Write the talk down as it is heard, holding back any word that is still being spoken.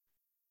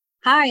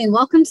Hi, and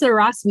welcome to the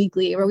Ross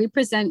Weekly, where we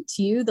present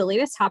to you the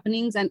latest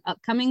happenings and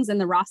upcomings in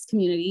the Ross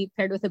community,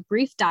 paired with a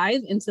brief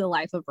dive into the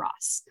life of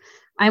Ross.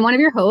 I'm one of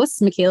your hosts,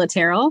 Michaela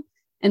Terrell,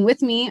 and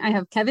with me, I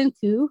have Kevin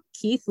Koo,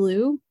 Keith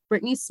Liu,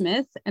 Brittany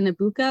Smith, and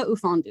Ebuka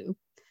Ufondu.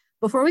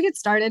 Before we get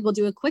started, we'll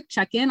do a quick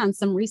check-in on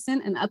some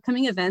recent and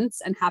upcoming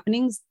events and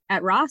happenings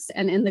at Ross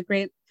and in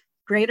the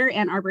greater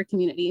Ann Arbor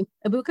community.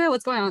 Ebuka,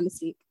 what's going on this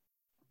week?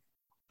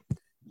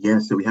 Yeah,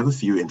 so we have a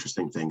few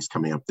interesting things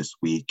coming up this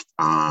week.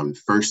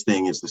 First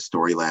thing is the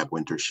Story Lab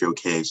Winter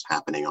Showcase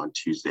happening on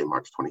Tuesday,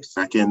 March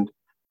 22nd,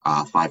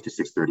 5 to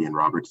 6:30 in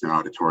Robertson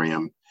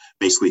Auditorium.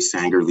 Basically,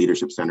 Sanger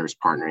Leadership Center is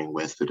partnering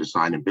with the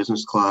Design and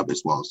Business Club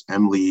as well as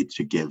MLead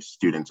to give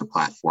students a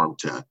platform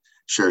to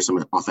share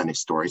some authentic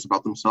stories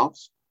about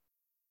themselves.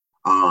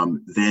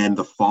 Then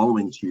the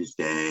following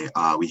Tuesday,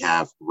 we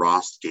have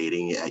Ross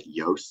Skating at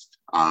Yost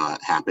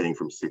happening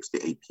from 6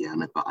 to 8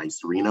 p.m. at the Ice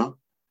Arena.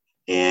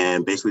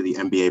 And basically the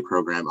MBA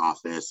program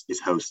office is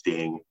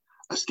hosting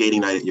a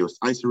skating night at Yost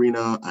Ice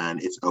Arena,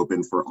 and it's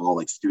open for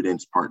all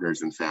students,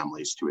 partners, and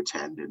families to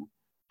attend and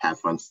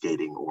have fun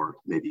skating or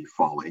maybe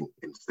falling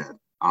instead.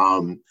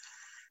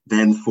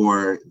 Then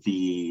for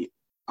the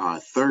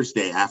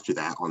Thursday after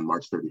that, on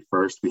March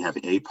 31st, we have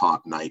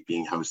A-Pop night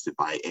being hosted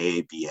by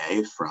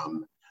AABA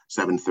from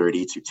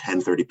 7:30 to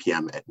 10:30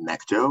 p.m. at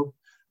Necto.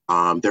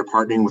 They're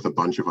partnering with a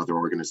bunch of other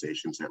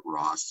organizations at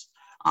Ross.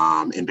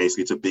 And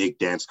basically it's a big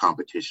dance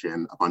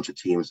competition, a bunch of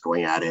teams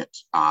going at it,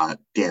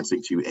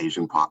 dancing to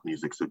Asian pop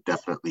music. So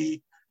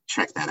definitely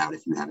check that out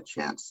if you have a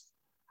chance.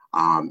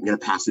 I'm going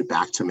to pass it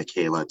back to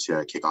Michaela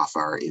to kick off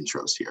our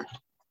intros here.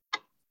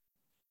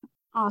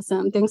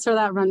 Awesome. Thanks for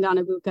that rundown,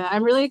 Ebuka.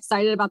 I'm really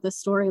excited about the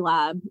Story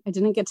Lab. I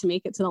didn't get to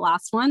make it to the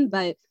last one,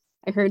 but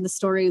I heard the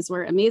stories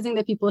were amazing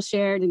that people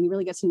shared, and you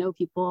really get to know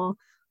people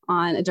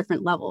on a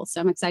different level. So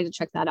I'm excited to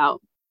check that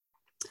out.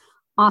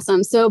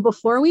 Awesome. So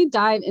before we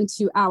dive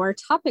into our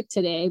topic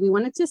today, we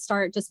wanted to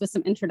start just with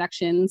some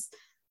introductions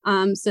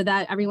so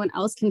that everyone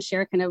else can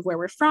share kind of where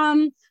we're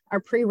from, our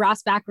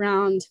pre-Ross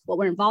background, what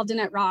we're involved in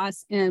at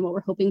Ross, and what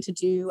we're hoping to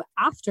do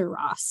after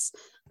Ross.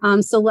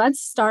 So let's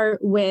start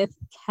with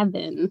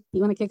Kevin.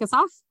 You want to kick us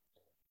off?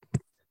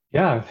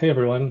 Yeah. Hey,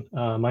 everyone.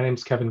 My name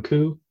is Kevin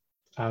Koo.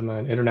 I'm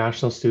an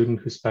international student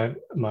who spent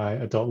my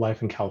adult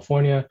life in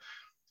California.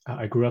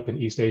 I grew up in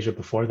East Asia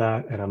before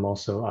that, and I'm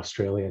also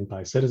Australian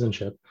by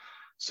citizenship.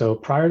 So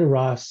prior to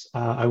Ross,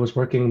 I was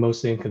working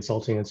mostly in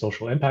consulting and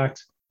social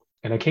impact,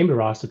 and I came to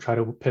Ross to try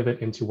to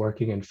pivot into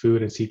working in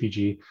food and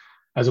CPG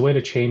as a way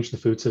to change the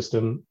food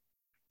system.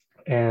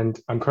 And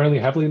I'm currently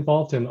heavily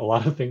involved in a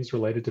lot of things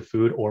related to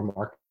food or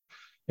marketing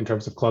in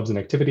terms of clubs and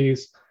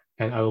activities,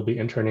 and I will be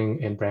interning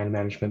in brand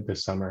management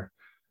this summer.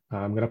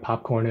 I'm going to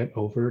popcorn it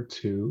over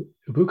to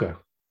Ebuka.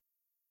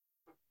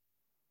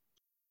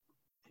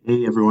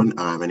 Hey everyone,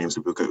 my name is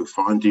Ebuka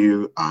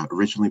Ufondu.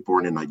 Originally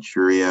born in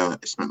Nigeria,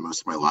 I spent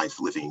most of my life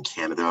living in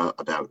Canada,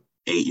 about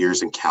 8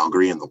 years in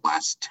Calgary and the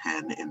last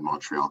 10 in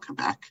Montreal,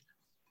 Quebec.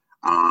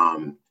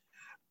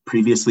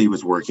 Previously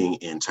was working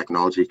in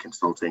technology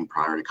consulting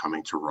prior to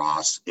coming to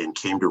Ross, and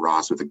came to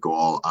Ross with a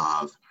goal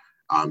of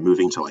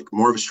moving to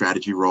more of a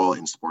strategy role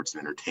in sports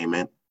and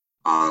entertainment.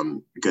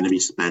 Going to be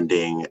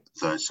spending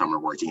the summer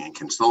working in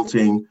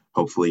consulting,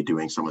 hopefully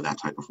doing some of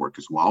that type of work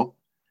as well.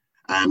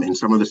 And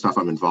some of the stuff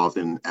I'm involved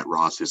in at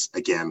Ross is,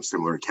 again,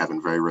 similar to Kevin,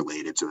 very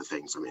related to the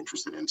things I'm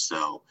interested in.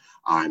 So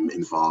I'm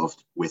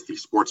involved with the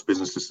Sports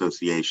Business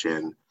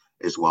Association,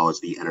 as well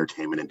as the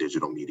Entertainment and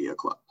Digital Media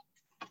Club.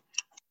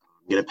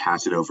 I'm going to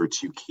pass it over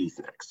to Keith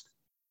next.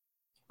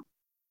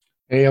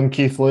 Hey, I'm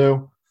Keith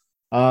Liu.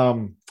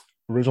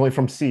 Originally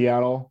from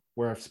Seattle,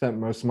 where I've spent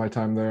most of my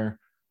time there.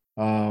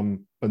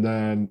 But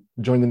then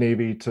joined the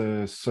Navy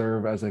to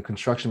serve as a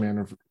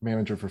construction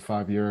manager for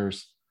 5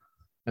 years.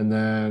 And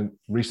then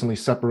recently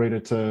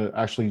separated to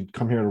actually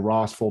come here to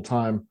Ross full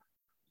time.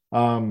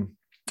 I'm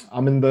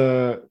in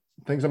the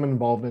things I'm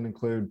involved in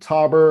include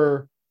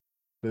Tauber,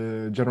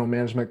 the General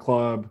Management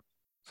Club,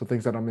 so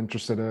things that I'm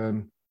interested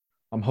in.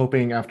 I'm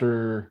hoping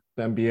after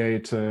the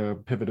MBA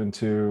to pivot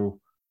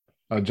into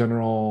a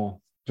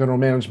general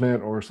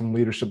management or some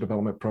leadership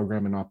development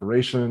program in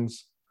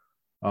operations.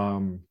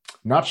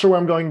 Not sure where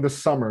I'm going this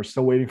summer,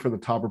 still waiting for the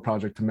Tauber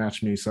project to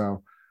match me,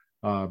 so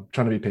trying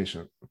to be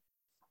patient.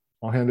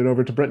 I'll hand it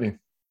over to Brittany.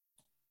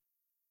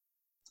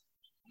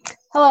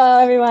 Hello,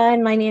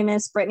 everyone. My name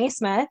is Brittany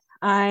Smith.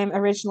 I'm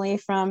originally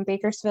from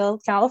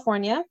Bakersfield,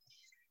 California.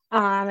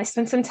 I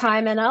spent some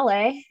time in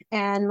LA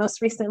and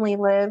most recently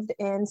lived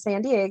in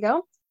San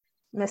Diego,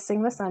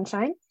 missing the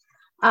sunshine.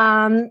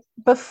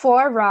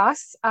 Before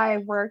Ross, I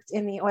worked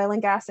in the oil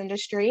and gas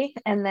industry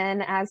and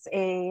then as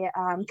a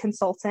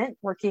consultant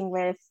working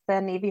with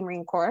the Navy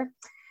Marine Corps.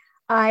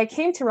 I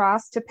came to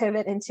Ross to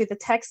pivot into the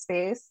tech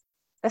space.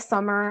 This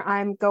summer,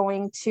 I'm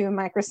going to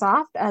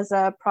Microsoft as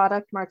a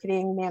product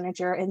marketing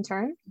manager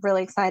intern.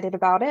 Really excited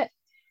about it.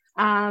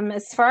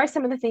 As far as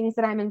some of the things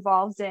that I'm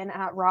involved in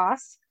at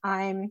Ross,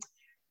 I'm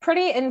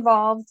pretty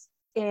involved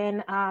in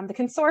the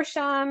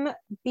consortium,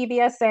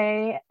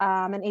 BBSA,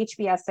 and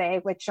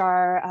HBSA, which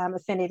are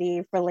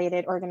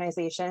affinity-related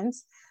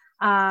organizations.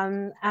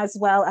 as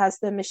well as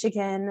the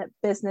Michigan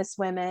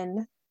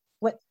Businesswomen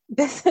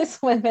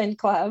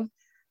Club,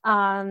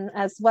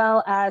 as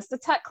well as the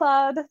Tech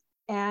Club.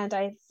 And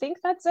I think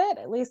that's it.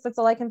 At least that's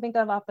all I can think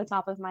of off the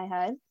top of my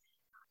head.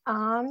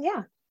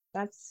 Yeah,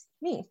 that's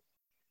me.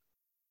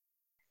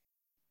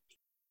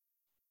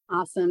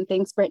 Awesome.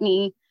 Thanks,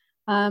 Brittany.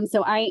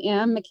 So I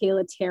am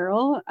Michaela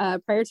Terrell.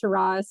 Prior to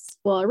Ross,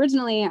 well,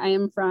 originally I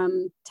am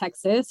from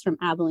Texas, from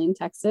Abilene,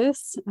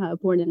 Texas,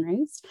 born and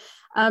raised.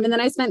 And then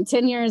I spent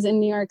 10 years in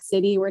New York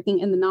City working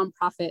in the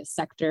nonprofit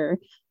sector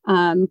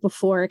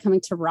before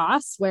coming to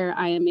Ross, where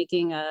I am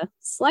making a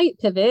slight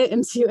pivot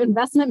into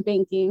investment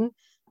banking.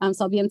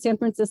 So I'll be in San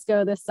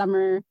Francisco this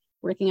summer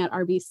working at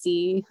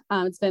RBC.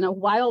 It's been a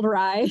wild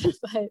ride,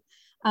 but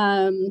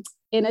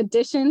in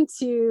addition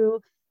to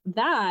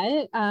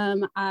that,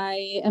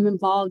 I am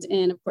involved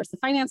in, of course, the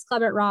Finance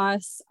Club at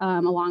Ross,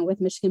 along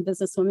with Michigan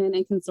Businesswomen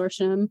and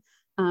Consortium,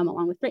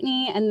 along with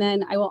Brittany. And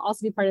then I will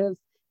also be part of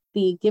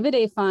the Give a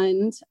Day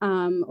Fund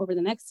over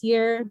the next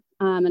year.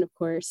 And of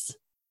course,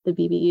 the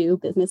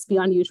BBU Business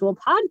Beyond Usual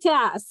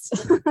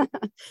podcast,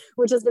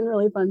 which has been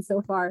really fun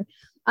so far.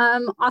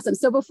 Awesome.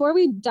 So before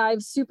we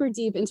dive super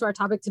deep into our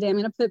topic today,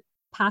 I'm going to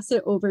pass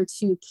it over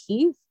to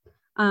Keith,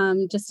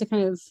 just to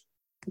kind of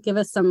give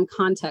us some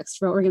context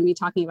for what we're going to be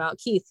talking about.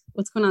 Keith,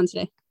 what's going on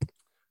today?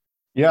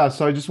 Yeah,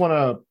 so I just want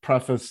to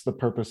preface the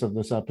purpose of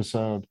this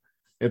episode.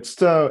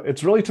 It's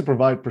really to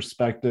provide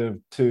perspective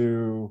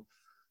to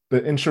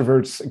the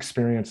introverts'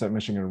 experience at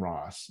Michigan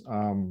Ross.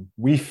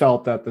 We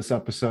felt that this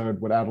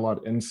episode would add a lot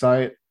of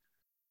insight,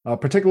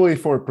 particularly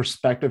for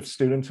prospective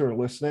students who are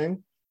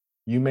listening.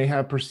 You may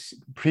have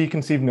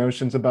preconceived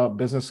notions about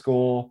business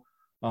school,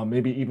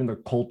 maybe even the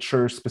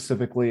culture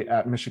specifically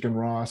at Michigan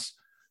Ross.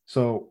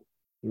 So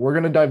we're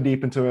going to dive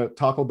deep into it,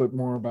 talk a little bit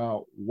more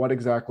about what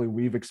exactly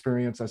we've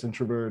experienced as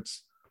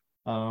introverts,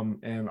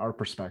 and our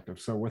perspective.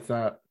 So with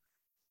that,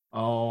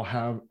 I'll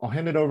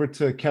hand it over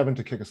to Kevin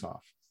to kick us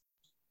off.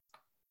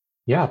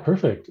 Yeah,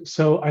 perfect.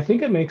 So I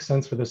think it makes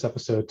sense for this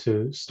episode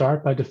to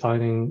start by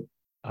defining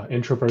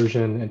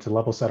introversion and to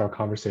level set our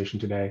conversation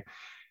today.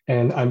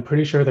 And I'm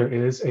pretty sure there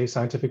is a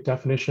scientific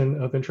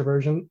definition of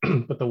introversion,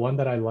 but the one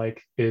that I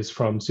like is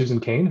from Susan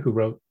Cain, who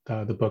wrote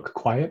the book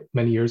Quiet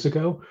many years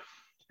ago.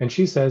 And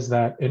she says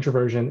that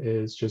introversion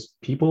is just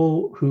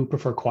people who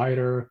prefer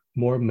quieter,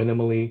 more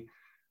minimally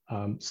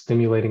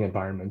stimulating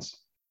environments.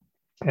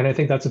 And I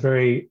think that's a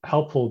very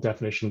helpful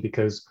definition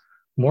because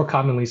more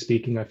commonly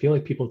speaking, I feel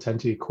like people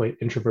tend to equate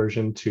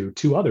introversion to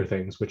two other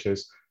things, which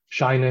is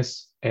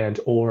shyness and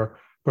or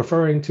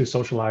preferring to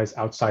socialize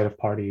outside of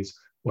parties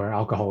where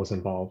alcohol is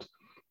involved.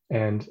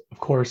 And of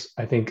course,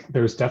 I think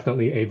there's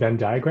definitely a Venn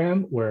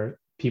diagram where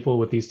people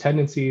with these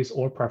tendencies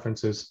or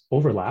preferences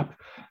overlap,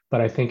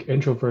 but I think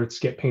introverts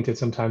get painted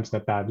sometimes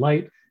in a bad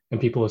light, and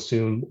people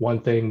assume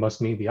one thing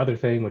must mean the other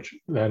thing, which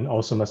then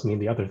also must mean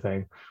the other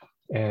thing.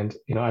 And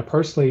I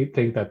personally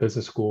think that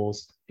business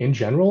schools in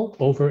general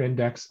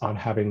over-index on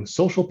having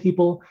social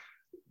people,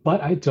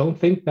 but I don't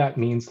think that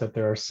means that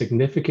there are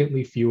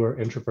significantly fewer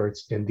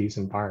introverts in these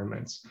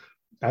environments.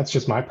 That's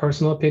just my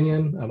personal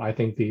opinion. I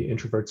think the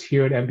introverts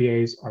here at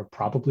MBAs are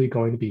probably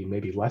going to be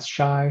maybe less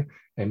shy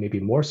and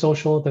maybe more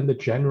social than the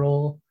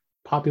general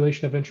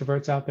population of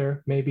introverts out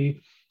there,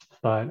 maybe.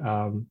 But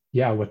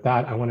yeah, with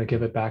that, I want to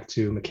give it back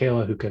to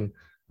Michaela, who can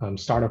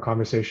start our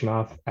conversation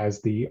off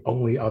as the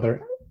only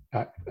extrovert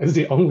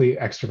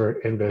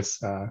in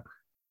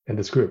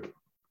this group.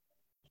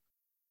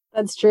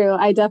 That's true.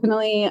 I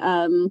definitely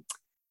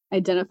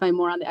identify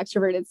more on the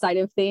extroverted side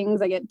of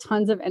things. I get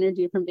tons of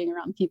energy from being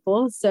around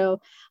people. So,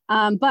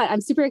 but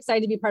I'm super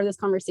excited to be part of this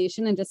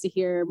conversation and just to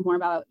hear more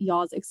about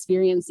y'all's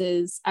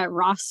experiences at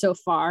Ross so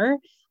far.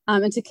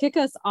 And to kick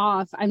us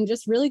off, I'm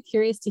just really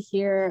curious to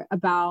hear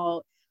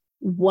about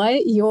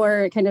what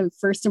your kind of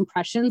first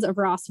impressions of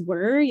Ross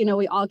were.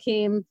 We all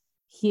came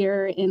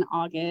here in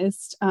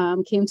August,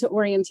 came to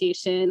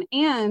orientation,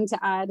 and to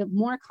add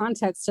more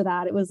context to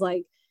that, it was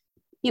like,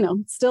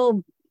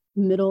 still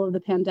middle of the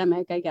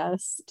pandemic, I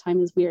guess.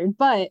 Time is weird,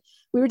 but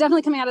we were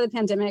definitely coming out of the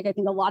pandemic. I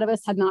think a lot of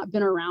us had not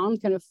been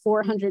around kind of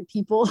 400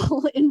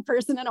 people in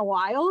person in a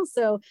while.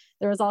 So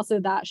there was also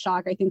that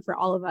shock, I think, for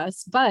all of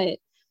us. But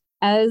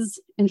as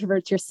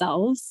introverts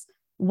yourselves,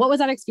 what was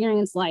that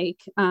experience like?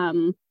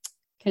 Kind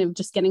of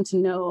just getting to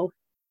know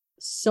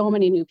so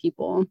many new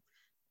people.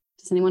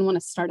 Does anyone want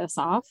to start us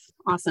off?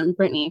 Awesome.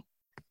 Brittany.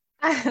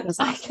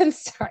 I can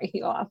start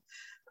you off.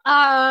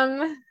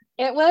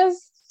 It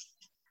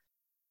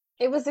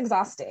was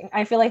exhausting.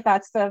 I feel like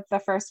that's the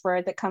first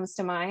word that comes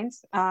to mind.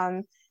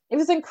 It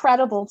was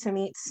incredible to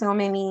meet so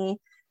many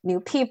new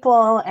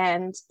people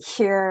and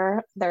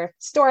hear their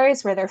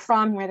stories, where they're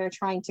from, where they're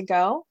trying to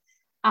go.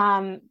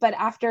 But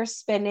after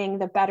spending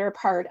the better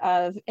part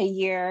of a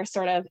year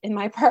sort of in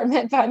my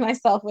apartment by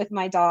myself with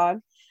my dog,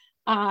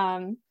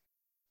 I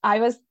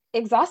was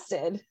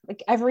exhausted,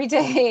 like every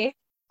day,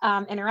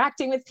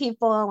 interacting with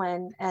people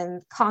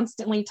and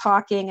constantly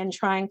talking and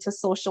trying to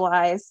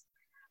socialize.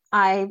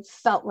 I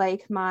felt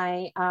like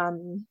my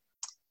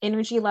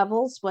energy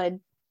levels would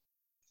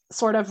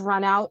sort of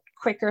run out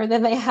quicker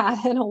than they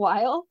had in a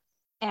while.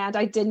 And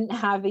I didn't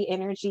have the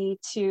energy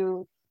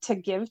to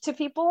give to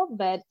people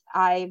that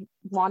I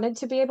wanted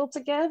to be able to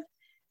give.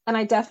 And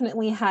I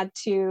definitely had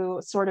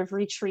to sort of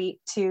retreat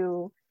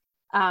to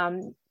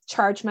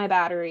charge my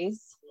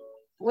batteries,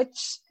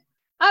 which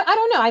I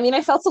don't know. I mean,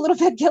 I felt a little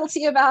bit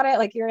guilty about it.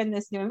 Like, you're in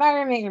this new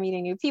environment, you're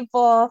meeting new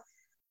people.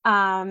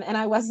 And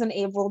I wasn't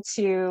able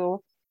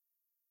to,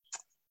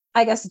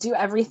 I guess, do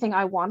everything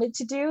I wanted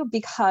to do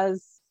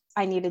because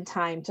I needed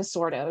time to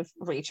sort of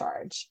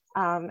recharge.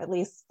 At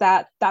least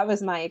that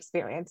was my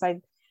experience.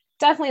 I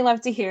definitely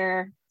love to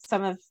hear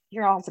some of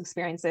your all's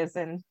experiences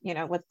and, you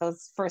know, what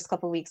those first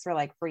couple of weeks were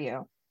like for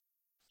you.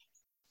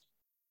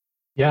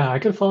 Yeah, I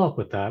can follow up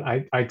with that.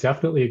 I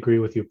definitely agree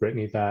with you,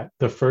 Brittany, that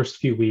the first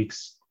few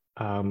weeks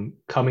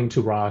coming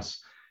to Ross,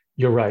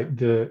 you're right.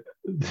 The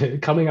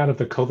coming out of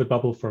the COVID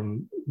bubble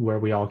from where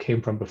we all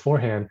came from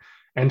beforehand,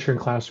 entering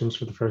classrooms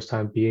for the first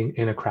time, being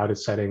in a crowded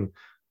setting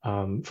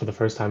for the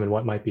first time in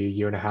what might be a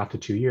year and a half to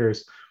 2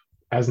 years.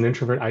 As an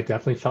introvert, I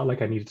definitely felt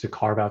like I needed to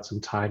carve out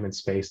some time and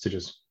space to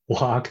just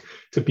walk,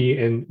 to be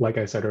in, like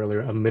I said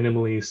earlier, a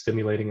minimally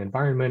stimulating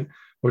environment,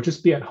 or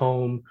just be at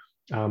home,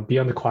 be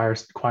on the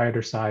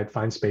quieter side,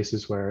 find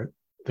spaces where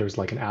there's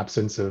like an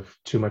absence of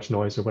too much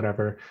noise or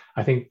whatever.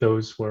 I think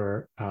those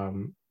were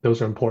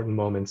important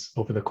moments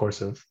over the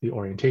course of the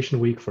orientation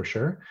week for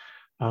sure.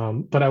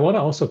 But I want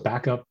to also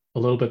back up a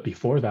little bit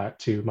before that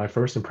to my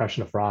first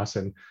impression of Ross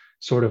and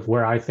sort of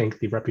where I think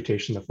the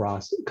reputation of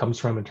Ross comes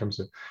from in terms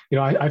of, you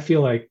know, I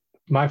feel like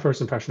my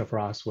first impression of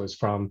Ross was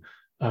from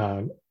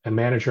a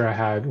manager I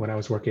had when I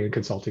was working in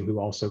consulting who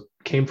also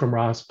came from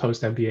Ross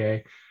post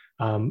MBA.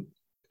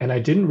 And I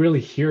didn't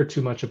really hear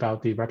too much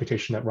about the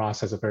reputation that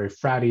Ross has a very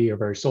fratty or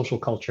very social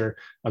culture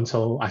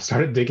until I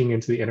started digging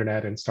into the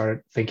internet and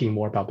started thinking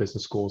more about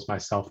business schools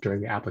myself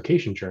during the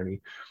application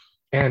journey.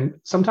 And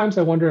sometimes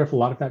I wonder if a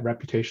lot of that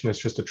reputation is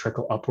just a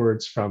trickle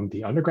upwards from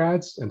the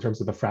undergrads in terms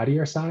of the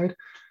frattier side.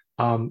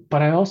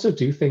 But I also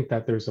do think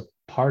that there's a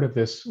part of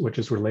this which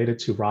is related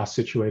to Ross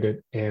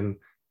situated in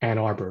Ann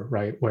Arbor,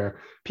 right? Where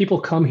people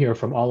come here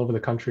from all over the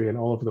country and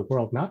all over the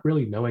world, not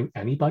really knowing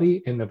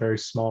anybody in a very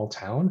small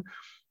town.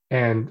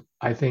 And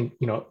I think,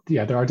 you know,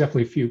 yeah, there are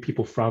definitely a few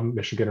people from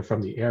Michigan or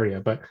from the area,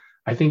 but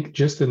I think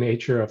just the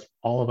nature of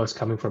all of us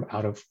coming from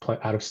out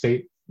of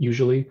state,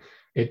 usually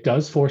it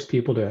does force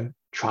people to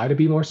try to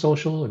be more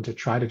social and to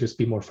try to just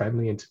be more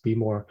friendly and to be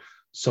more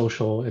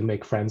social and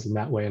make friends in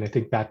that way. And I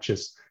think that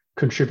just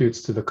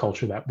contributes to the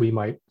culture that we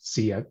might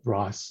see at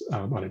Ross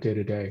on a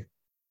day-to-day.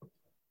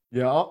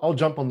 Yeah, I'll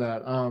jump on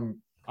that.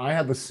 I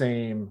had the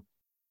same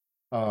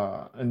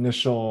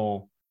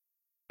initial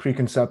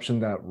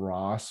preconception that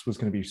Ross was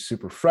going to be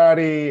super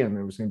fratty and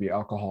it was going to be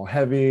alcohol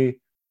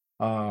heavy.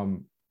 But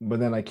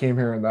then I came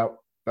here and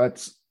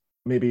that's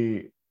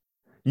maybe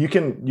you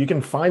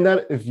can find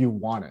that if you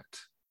want it,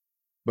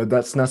 but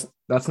that's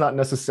not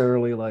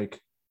necessarily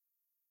like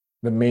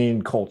the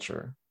main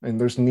culture.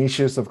 And there's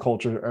niches of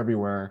culture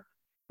everywhere.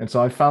 And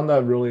so I found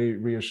that really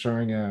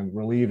reassuring and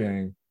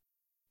relieving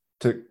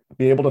to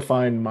be able to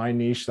find my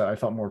niche that I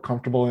felt more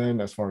comfortable in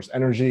as far as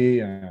energy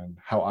and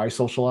how I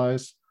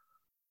socialize.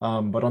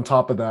 But on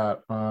top of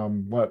that,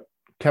 what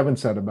Kevin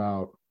said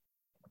about,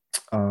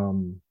 my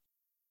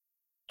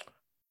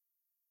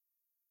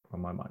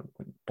mind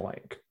went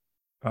blank.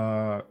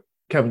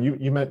 Kevin,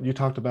 you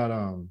talked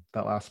about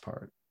that last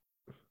part.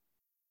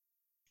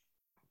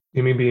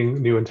 You mean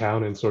being new in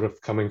town and sort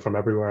of coming from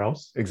everywhere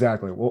else?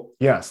 Exactly. Well,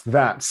 yes,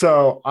 that.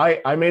 So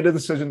I made a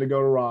decision to go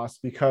to Ross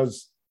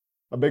because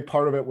a big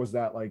part of it was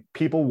that like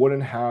people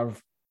wouldn't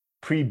have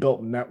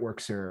pre-built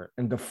networks here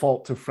and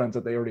default to friends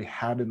that they already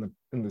had in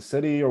the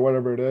city or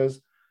whatever it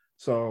is.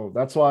 So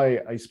that's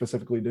why I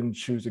specifically didn't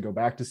choose to go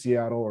back to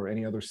Seattle or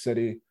any other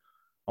city.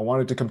 I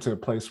wanted to come to a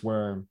place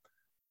where,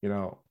 you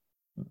know,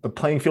 the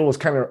playing field was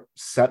kind of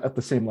set at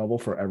the same level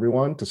for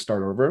everyone to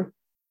start over,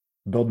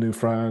 build new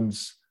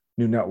friends,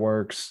 new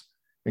networks,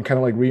 and kind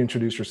of like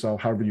reintroduce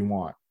yourself however you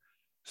want.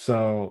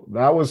 So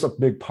that was a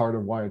big part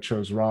of why I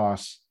chose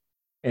Ross.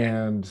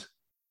 And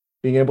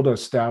being able to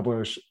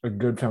establish a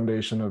good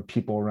foundation of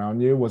people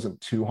around you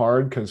wasn't too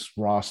hard because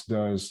Ross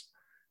does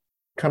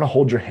kind of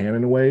hold your hand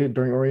in a way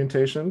during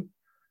orientation.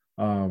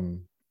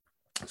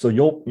 So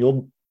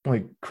you'll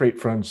like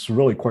create friends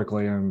really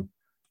quickly. And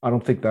I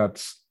don't think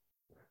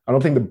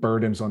the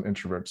burden's on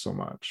introverts so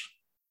much.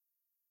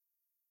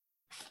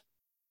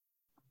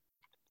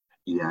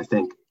 Yeah, I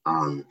think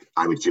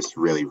I would just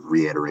really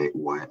reiterate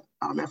what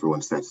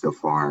everyone said so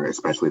far,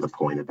 especially the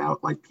point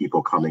about like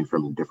people coming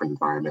from different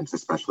environments,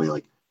 especially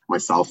like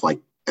myself, like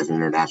as an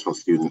international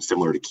student,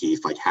 similar to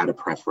Keith, like had a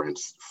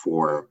preference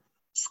for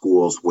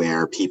schools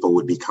where people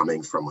would be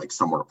coming from like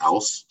somewhere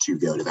else to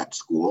go to that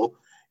school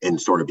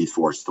and sort of be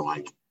forced to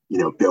like, you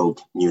know,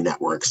 build new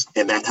networks.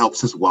 And that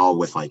helps as well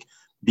with like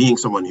being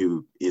someone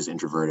who is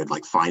introverted,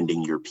 like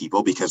finding your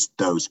people, because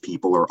those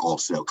people are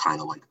also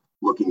kind of like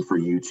looking for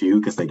you too,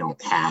 because they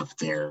don't have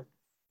their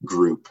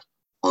group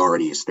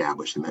already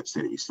established in that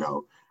city.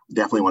 So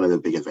definitely one of the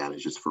big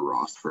advantages for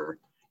Ross for,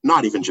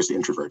 not even just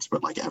introverts,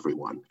 but like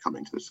everyone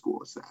coming to the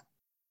school is that.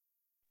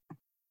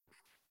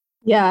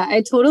 Yeah,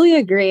 I totally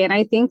agree. And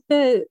I think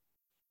that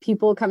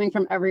people coming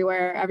from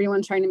everywhere,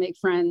 everyone trying to make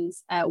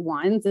friends at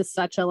once is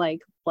such a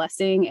like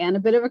blessing and a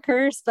bit of a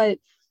curse, but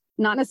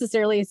not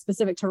necessarily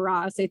specific to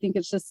Ross. I think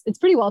it's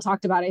pretty well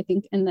talked about, I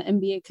think, in the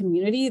MBA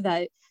community,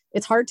 that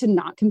it's hard to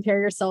not compare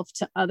yourself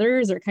to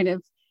others or kind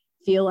of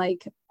feel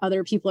like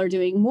other people are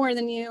doing more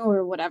than you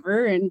or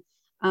whatever. And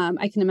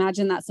I can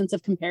imagine that sense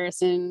of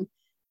comparison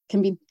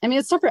can be, I mean,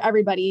 it's tough for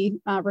everybody,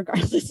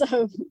 regardless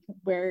of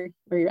where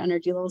your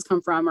energy levels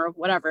come from or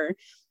whatever,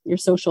 your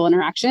social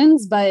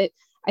interactions. But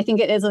I think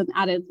it is an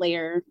added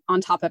layer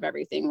on top of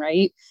everything,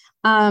 right?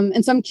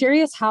 And so I'm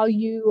curious how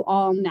you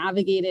all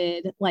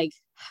navigated, like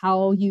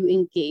how you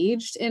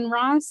engaged in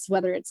Ross,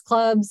 whether it's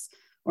clubs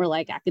or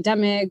like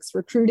academics,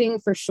 recruiting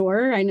for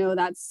sure. I know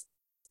that's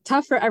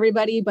tough for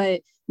everybody,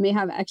 but may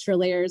have extra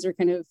layers or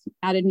kind of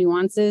added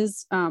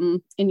nuances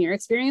in your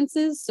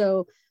experiences.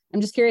 So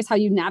I'm just curious how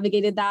you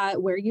navigated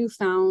that, where you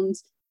found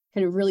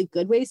kind of really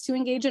good ways to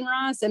engage in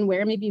Ross, and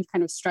where maybe you've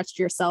kind of stretched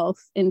yourself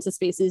into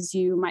spaces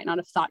you might not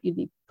have thought you'd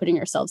be putting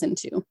yourselves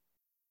into.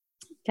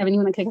 Kevin, you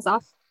want to kick us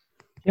off?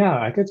 Yeah,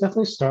 I could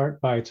definitely start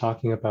by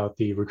talking about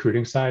the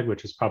recruiting side,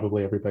 which is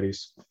probably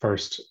everybody's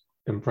first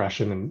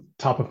impression and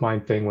top of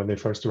mind thing when they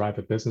first arrive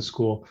at business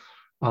school.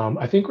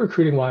 I think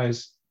recruiting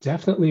wise,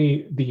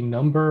 definitely the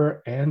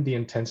number and the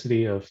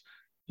intensity of,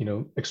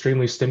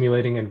 extremely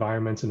stimulating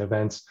environments and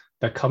events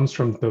that comes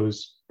from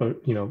those,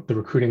 the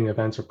recruiting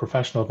events or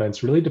professional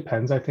events really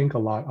depends, I think, a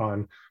lot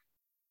on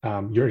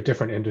your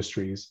different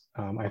industries.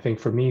 I think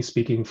for me,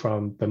 speaking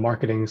from the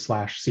marketing /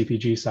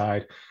 CPG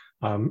side,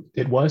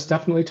 it was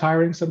definitely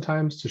tiring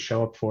sometimes to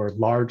show up for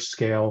large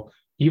scale,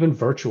 even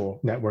virtual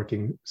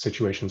networking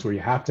situations where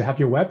you have to have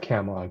your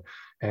webcam on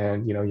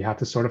and, you have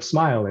to sort of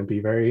smile and be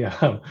very,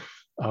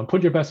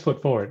 put your best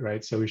foot forward,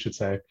 right? So we should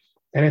say.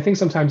 And I think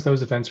sometimes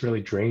those events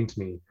really drained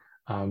me.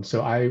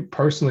 So I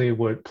personally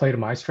would play to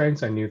my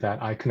strengths. I knew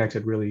that I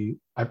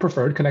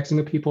preferred connecting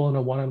with people in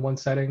a one-on-one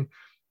setting.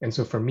 And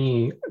so for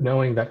me,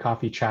 knowing that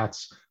coffee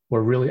chats and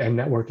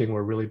networking were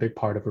a really big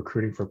part of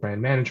recruiting for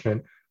brand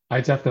management,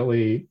 I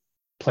definitely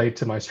played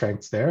to my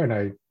strengths there. And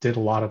I did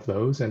a lot of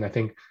those. And I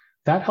think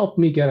that helped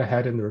me get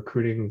ahead in the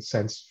recruiting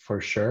sense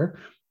for sure.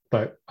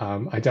 But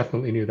I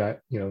definitely knew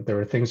that, there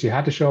were things you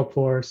had to show up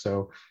for.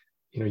 So,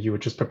 you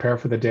would just prepare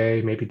for the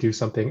day, maybe do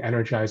something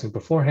energizing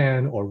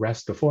beforehand or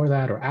rest before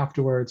that or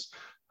afterwards.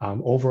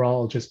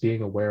 Overall, just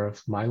being aware of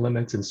my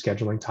limits and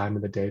scheduling time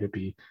in the day to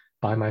be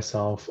by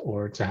myself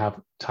or to have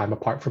time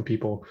apart from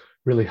people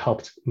really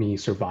helped me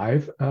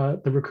survive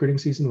the recruiting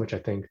season, which I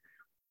think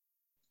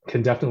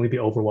can definitely be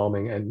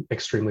overwhelming and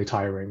extremely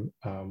tiring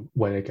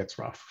when it gets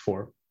rough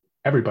for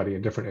everybody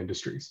in different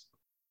industries.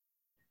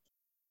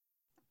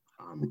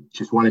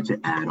 Just wanted to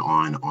add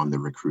on the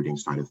recruiting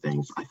side of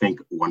things. I think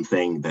one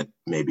thing that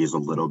maybe is a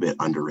little bit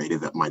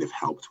underrated that might have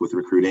helped with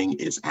recruiting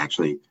is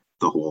actually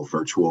the whole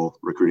virtual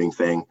recruiting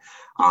thing,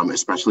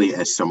 especially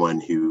as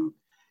someone who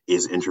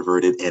is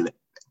introverted. And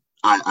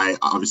I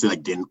obviously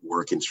didn't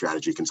work in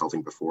strategy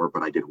consulting before,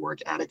 but I did work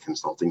at a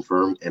consulting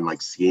firm, and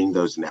seeing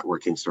those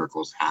networking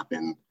circles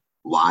happen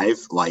live,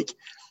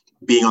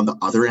 being on the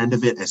other end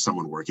of it as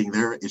someone working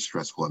there is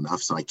stressful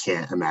enough. So I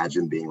can't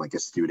imagine being a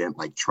student,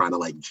 trying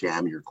to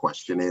jam your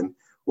question in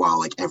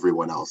while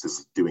everyone else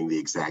is doing the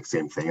exact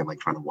same thing and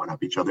trying to one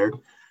up each other.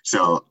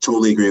 So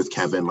totally agree with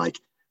Kevin.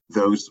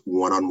 Those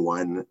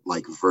one-on-one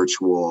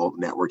virtual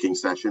networking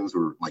sessions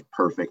were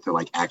perfect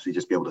to actually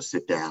just be able to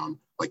sit down,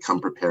 come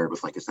prepared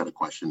with a set of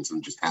questions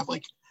and just have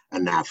a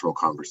natural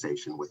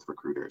conversation with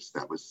recruiters.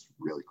 That was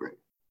really great.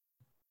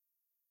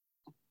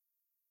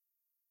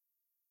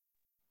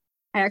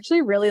 I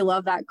actually really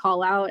love that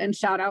call out and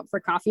shout out for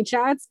coffee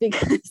chats,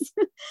 because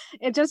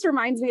it just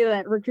reminds me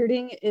that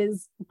recruiting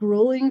is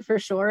grueling for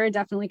sure. It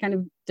definitely kind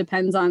of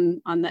depends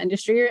on the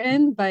industry you're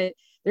in, but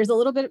there's a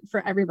little bit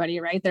for everybody,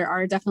 right? There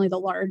are definitely the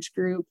large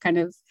group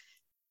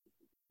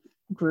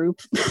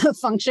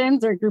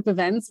functions or group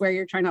events where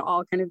you're trying to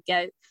all kind of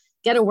get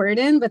a word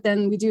in, but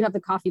then we do have the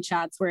coffee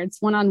chats where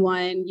it's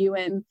one-on-one, you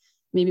and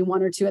maybe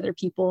one or two other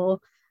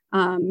people.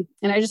 And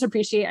I just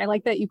I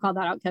like that you called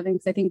that out, Kevin,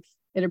 because I think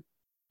it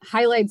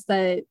highlights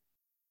that,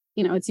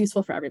 it's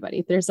useful for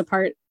everybody. There's a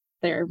part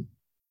there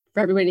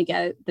for everybody to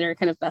get their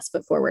kind of best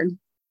foot forward.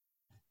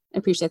 I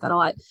appreciate that a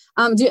lot.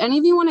 Do any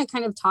of you want to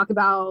kind of talk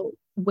about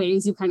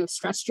ways you've kind of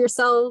stretched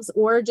yourselves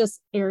or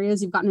just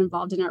areas you've gotten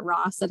involved in at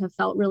Ross that have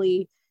felt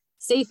really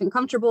safe and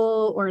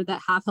comfortable, or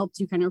that have helped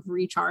you kind of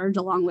recharge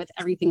along with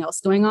everything else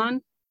going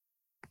on?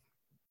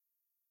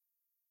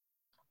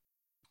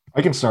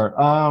 I can start.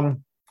 I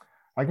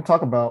can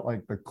talk about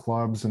the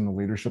clubs and the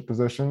leadership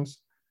positions.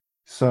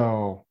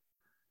 So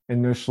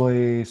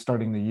initially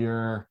starting the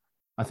year,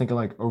 I think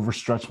I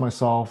overstretched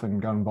myself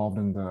and got involved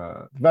in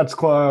the Vets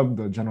Club,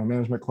 the General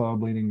Management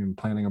Club, leading and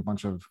planning a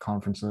bunch of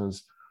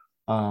conferences.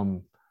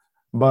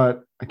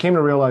 But I came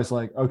to realize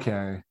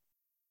okay,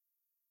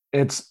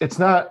 it's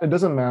not, it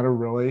doesn't matter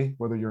really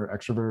whether you're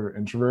extrovert or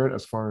introvert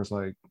as far as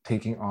like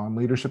taking on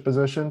leadership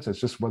positions. It's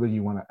just whether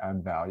you want to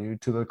add value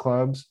to the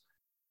clubs,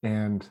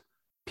 and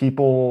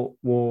people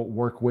will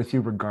work with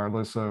you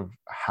regardless of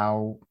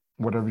how,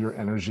 whatever your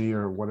energy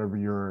or whatever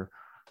your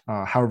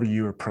however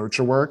you approach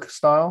your work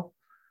style.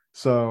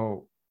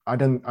 So I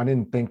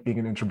didn't think being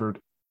an introvert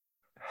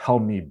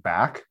held me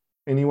back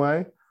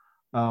anyway.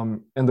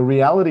 And the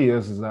reality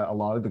is that a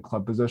lot of the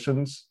club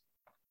positions,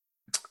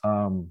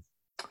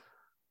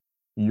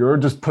 you're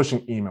just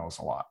pushing emails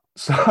a lot.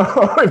 So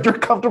if you're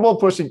comfortable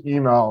pushing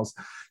emails,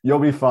 you'll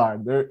be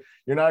fine.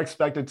 You're not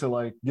expected to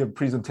like give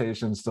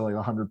presentations to like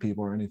 100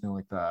 people or anything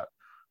like that.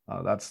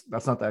 That's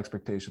not the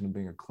expectation of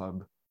being a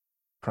club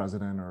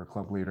president or a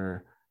club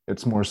leader.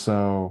 It's more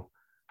so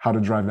how to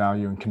drive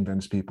value and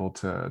convince people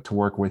to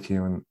work with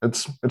you. And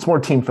it's more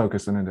team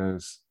focused than it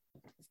is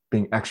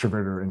being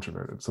extroverted or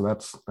introverted. So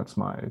that's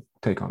my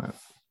take on it.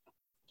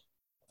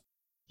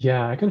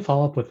 Yeah, I can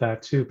follow up with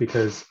that too,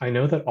 because I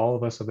know that all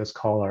of us on this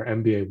call are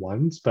MBA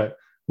ones, but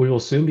we will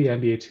soon be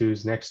MBA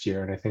twos next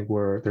year. And I think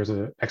there's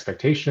an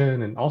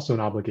expectation and also an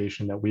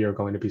obligation that we are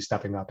going to be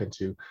stepping up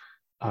into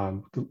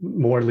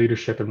more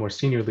leadership and more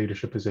senior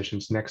leadership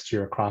positions next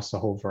year across a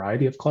whole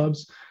variety of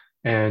clubs.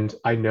 And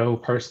I know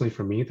personally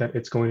for me that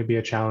it's going to be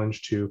a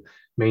challenge to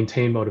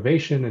maintain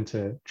motivation and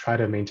to try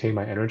to maintain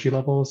my energy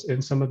levels in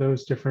some of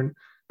those different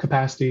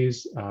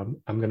capacities.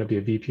 I'm going to be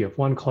a VP of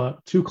one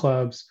club, two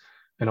clubs,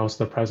 and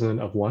also the president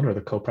of one, or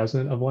the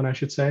co-president of one, I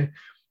should say.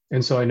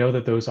 And so I know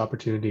that those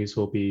opportunities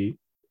will be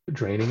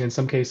draining in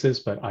some cases,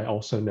 but I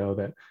also know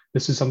that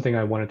this is something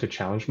I wanted to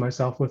challenge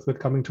myself with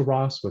coming to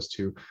Ross, was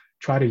to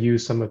try to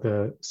use some of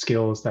the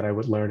skills that I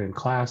would learn in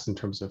class in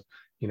terms of,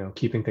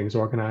 keeping things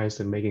organized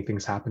and making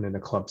things happen in a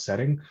club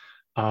setting.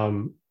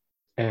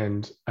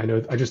 And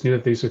I just knew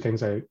that these are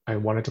things I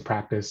wanted to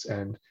practice,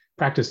 and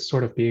practice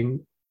sort of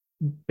being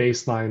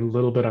baseline, a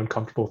little bit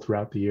uncomfortable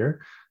throughout the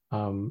year.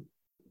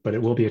 But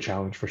it will be a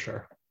challenge for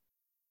sure.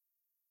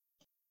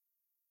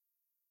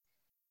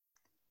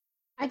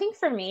 I think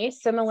for me,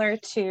 similar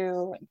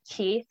to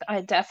Keith,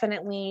 I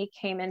definitely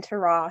came into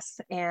Ross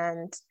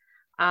and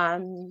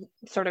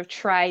sort of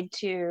tried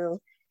to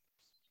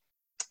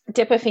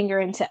dip a finger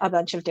into a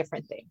bunch of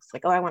different things.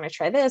 Like, I want to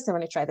try this. I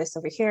want to try this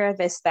over here,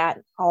 this, that,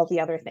 all the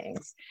other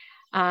things.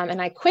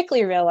 And I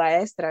quickly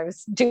realized that I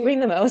was doing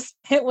the most.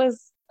 It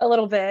was a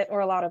little bit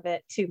or a lot of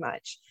it too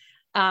much.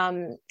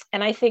 And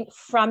I think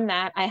from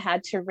that, I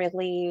had to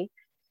really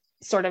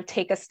sort of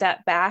take a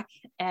step back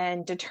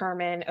and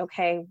determine,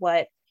 okay,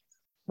 what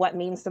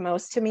means the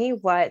most to me?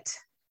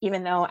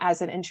 Even though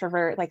as an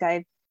introvert, like,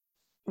 I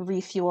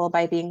refuel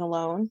by being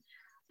alone.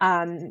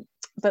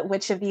 But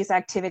which of these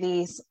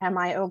activities am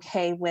I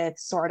okay with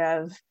sort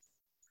of,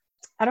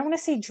 I don't want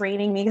to say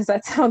draining me because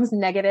that sounds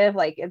negative,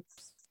 like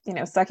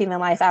it's, sucking the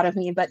life out of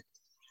me, but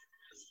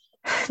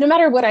no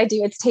matter what I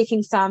do, it's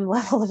taking some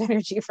level of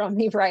energy from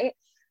me, right?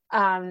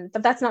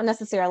 But that's not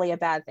necessarily a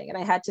bad thing. And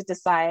I had to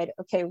decide,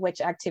 okay,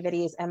 which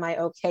activities am I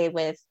okay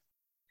with,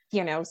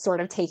 sort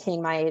of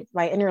taking my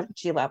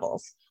energy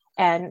levels,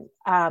 and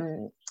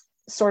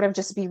sort of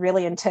just be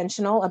really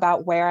intentional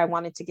about where I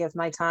wanted to give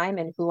my time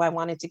and who I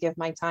wanted to give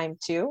my time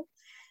to.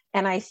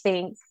 And I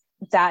think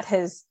that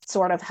has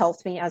sort of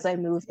helped me as I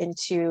move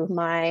into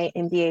my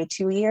MBA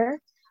 2-year.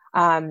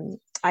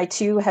 I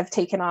too have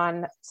taken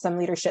on some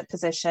leadership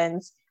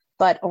positions,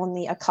 but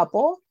only a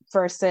couple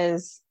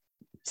versus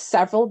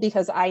several,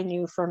 because I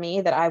knew for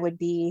me that I would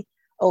be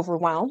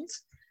overwhelmed.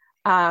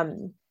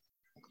 Wow,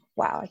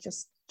 I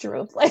just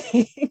drew a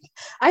blank.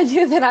 I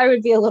knew that I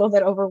would be a little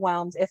bit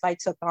overwhelmed if I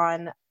took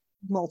on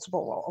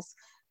multiple roles.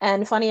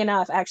 And funny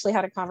enough, I actually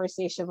had a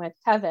conversation with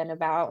Kevin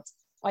about,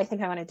 I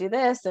think I want to do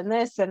this and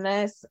this and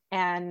this.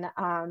 And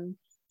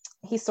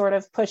he sort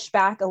of pushed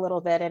back a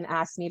little bit and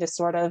asked me to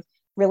sort of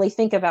really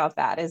think about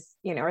that.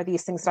 Are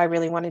these things that I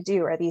really want to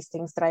do? Are these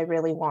things that I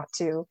really want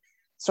to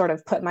sort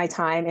of put my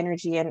time,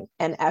 energy, and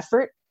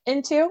effort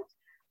into?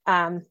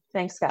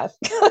 Thanks, Kev,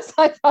 because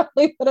I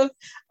probably would have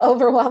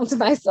overwhelmed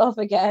myself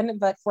again.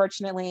 But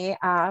fortunately,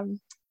 I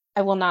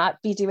will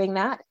not be doing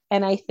that.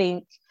 And I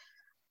think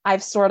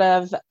I've sort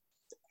of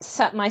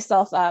set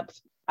myself up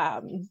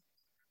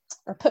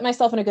or put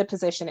myself in a good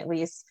position, at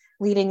least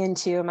leading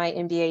into my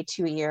MBA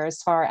 2-year,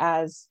 as far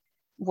as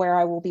where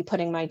I will be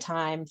putting my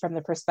time from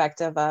the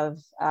perspective of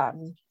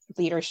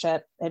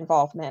leadership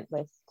involvement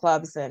with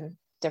clubs and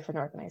different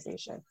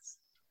organizations.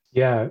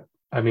 Yeah,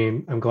 I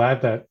mean, I'm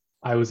glad that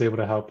I was able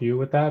to help you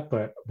with that,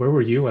 but where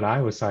were you when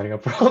I was signing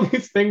up for all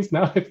these things?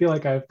 Now I feel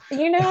like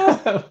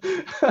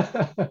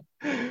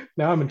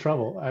now I'm in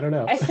trouble. I don't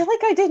know. I feel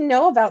like I didn't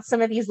know about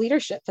some of these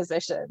leadership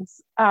positions.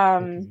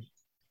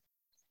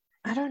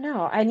 I don't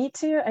know. I need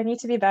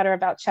to be better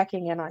about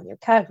checking in on you.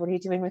 Kev, what are you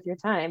doing with your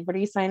time? What are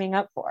you signing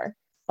up for?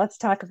 Let's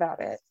talk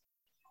about it.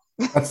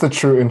 That's the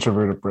true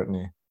introverted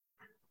Brittany.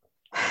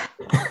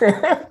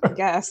 I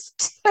guess.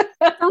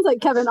 Sounds like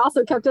Kevin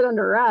also kept it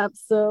under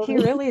wraps. So he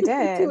really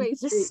did. Two-way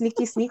Just street.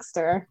 sneaky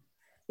sneakster.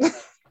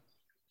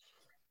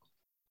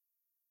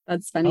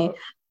 That's funny.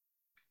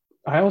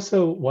 I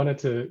also wanted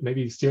to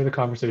maybe steer the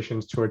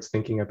conversations towards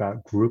thinking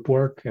about group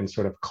work and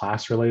sort of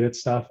class related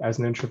stuff as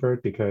an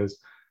introvert, because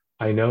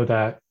I know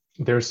that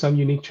there's some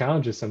unique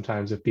challenges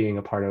sometimes of being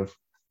a part of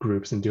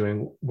groups and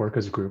doing work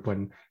as a group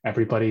when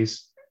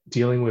everybody's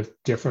dealing with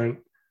different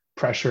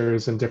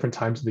pressures and different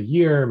times of the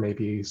year.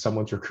 Maybe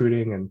someone's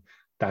recruiting and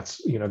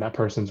that's, that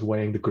person's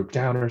weighing the group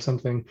down or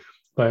something.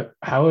 But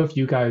how have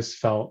you guys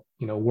felt,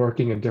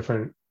 working in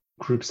different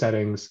group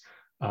settings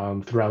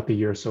throughout the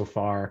year so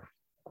far,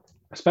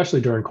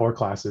 especially during core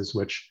classes,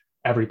 which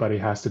everybody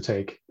has to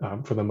take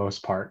for the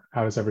most part?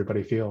 How does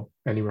everybody feel?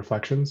 Any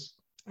reflections?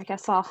 I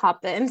guess I'll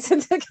hop in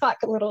since it got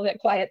a little bit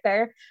quiet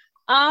there.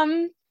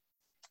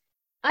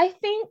 I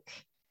think,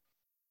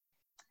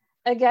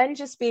 again,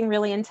 just being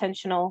really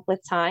intentional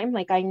with time.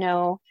 Like I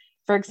know,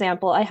 for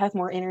example, I have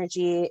more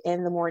energy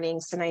in the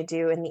mornings than I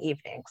do in the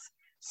evenings.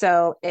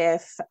 So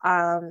if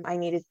I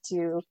needed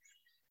to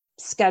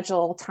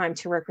schedule time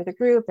to work with a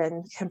group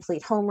and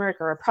complete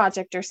homework or a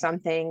project or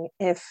something,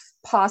 if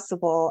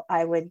possible,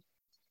 I would,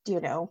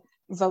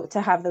 vote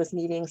to have those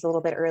meetings a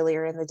little bit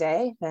earlier in the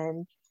day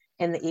than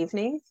in the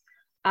evening.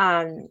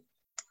 I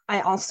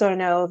also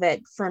know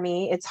that for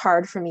me, it's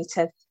hard for me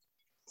to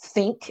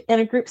think in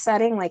a group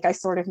setting. Like I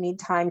sort of need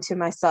time to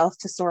myself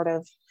to sort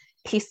of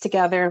piece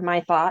together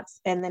my thoughts.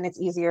 And then it's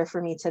easier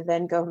for me to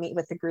then go meet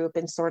with the group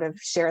and sort of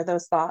share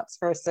those thoughts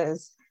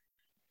versus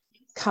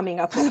coming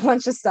up with a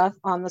bunch of stuff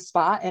on the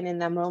spot and in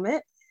that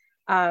moment.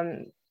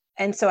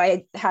 And so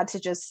I had to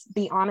just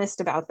be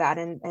honest about that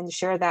and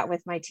share that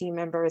with my team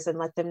members and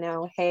let them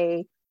know,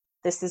 hey,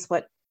 this is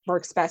what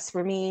works best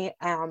for me,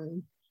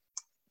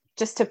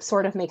 just to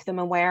sort of make them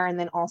aware, and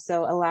then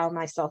also allow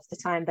myself the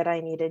time that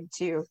I needed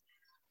to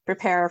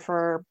prepare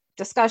for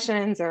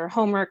discussions or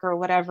homework or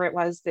whatever it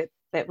was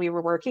that we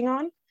were working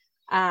on.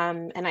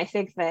 And I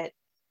think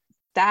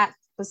that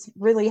was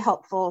really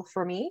helpful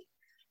for me.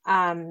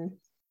 I'm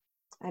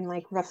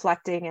like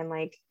reflecting and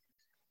like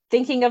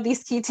thinking of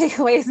these key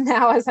takeaways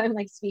now as I'm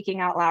like speaking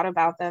out loud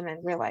about them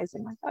and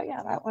realizing like, oh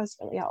yeah, that was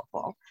really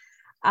helpful.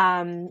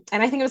 And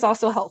I think it was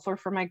also helpful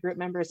for my group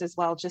members as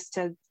well, just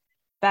to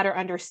better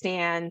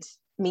understand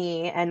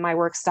me and my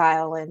work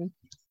style and,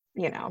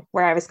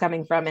 where I was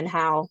coming from and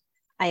how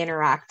I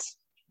interact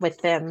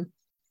with them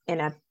in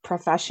a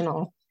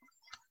professional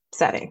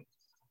setting.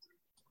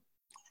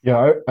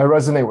 Yeah, I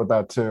resonate with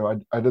that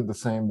too. I did the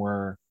same,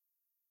 where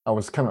I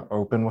was kind of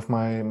open with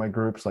my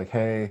groups, like,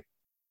 hey,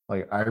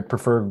 like I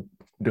prefer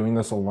doing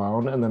this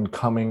alone and then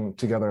coming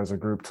together as a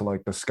group to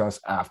like discuss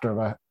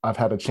after I've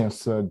had a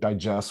chance to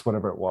digest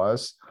whatever it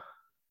was.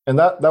 And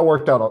that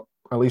worked out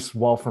at least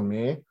well for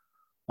me.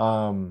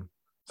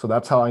 So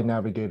that's how I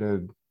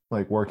navigated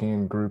like working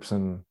in groups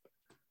and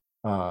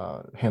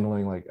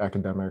handling like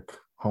academic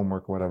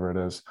homework, whatever it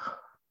is.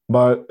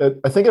 But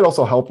I think it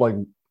also helped like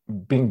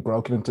being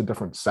broken into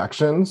different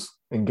sections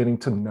and getting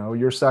to know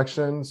your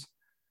sections.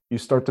 You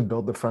start to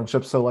build the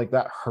friendship. So like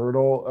that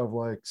hurdle of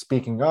like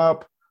speaking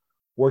up,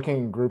 working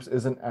in groups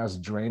isn't as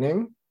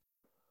draining,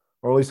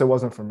 or at least it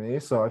wasn't for me.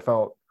 So I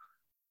felt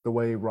the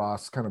way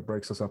Ross kind of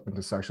breaks us up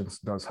into sections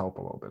does help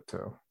a little bit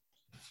too.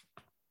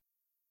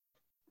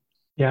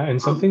 Yeah,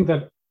 and something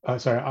that,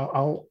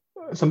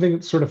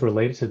 something sort of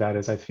related to that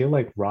is I feel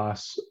like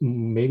Ross,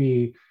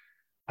 maybe,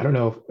 I don't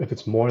know if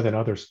it's more than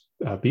other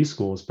B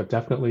schools, but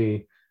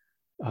definitely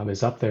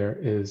is up there,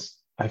 is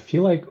I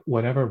feel like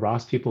whenever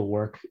Ross people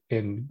work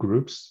in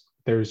groups,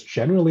 there's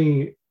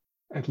generally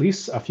at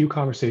least a few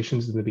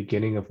conversations in the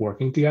beginning of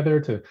working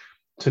together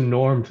to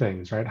norm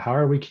things, right? How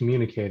are we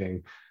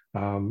communicating?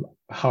 How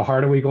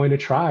hard are we going to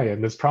try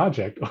in this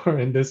project or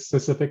in this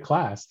specific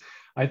class?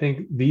 I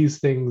think these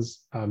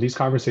things, these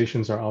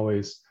conversations are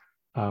always,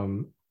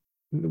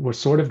 were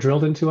sort of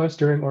drilled into us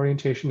during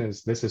orientation,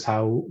 as this is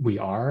how we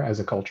are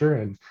as a culture.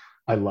 And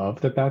I love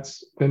that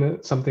that's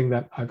been something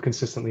that I've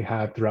consistently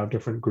had throughout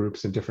different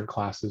groups and different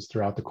classes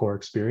throughout the core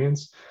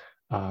experience.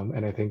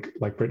 And I think,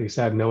 like Brittany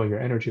said, knowing your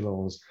energy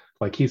levels,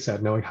 like he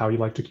said, knowing how you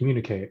like to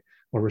communicate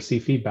or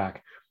receive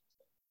feedback.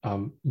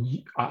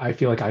 I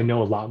feel like I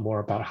know a lot more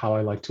about how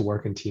I like to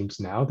work in teams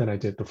now than I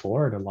did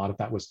before. And a lot of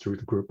that was through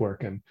the group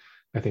work. And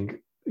I think,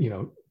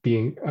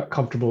 being a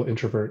comfortable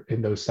introvert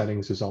in those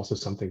settings is also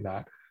something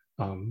that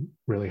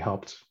really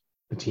helped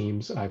the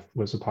teams I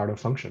was a part of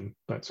function.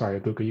 But sorry,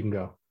 Abuka, you can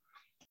go.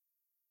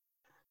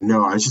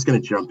 No, I was just going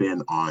to jump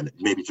in on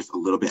maybe just a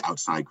little bit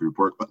outside group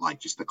work, but like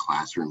just the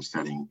classroom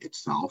setting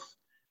itself.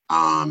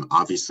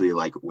 Obviously,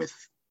 like with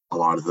a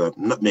lot of the,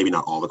 maybe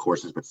not all the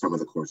courses, but some of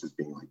the courses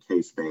being like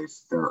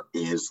case-based, there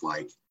is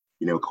like,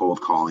 cold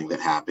calling that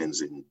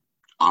happens in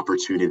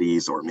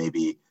opportunities, or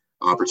maybe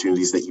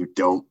opportunities that you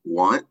don't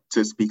want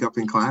to speak up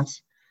in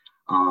class.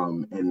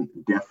 And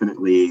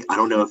definitely, I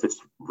don't know if it's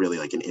really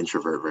like an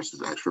introvert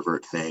versus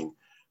extrovert thing,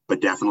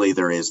 but definitely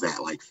there is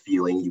that like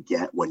feeling you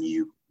get when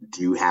you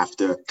do have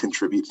to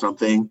contribute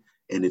something.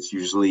 And it's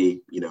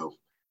usually,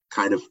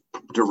 kind of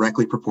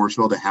directly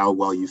proportional to how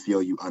well you feel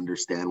you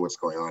understand what's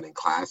going on in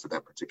class at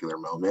that particular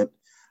moment.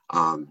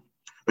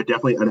 But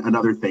definitely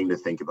another thing to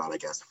think about, I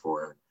guess,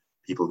 for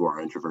people who are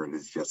introverted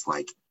is just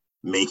like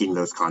making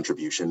those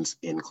contributions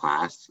in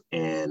class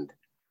and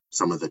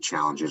some of the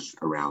challenges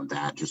around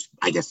that, just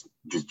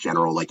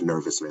general like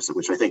nervousness,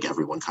 which I think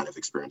everyone kind of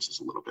experiences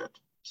a little bit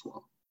as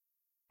well.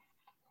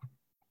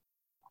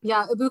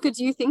 Yeah, Ebuka,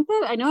 do you think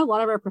that, I know a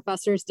lot of our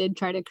professors did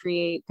try to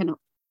create kind of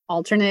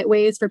alternate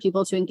ways for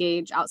people to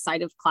engage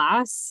outside of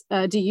class.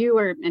 Do you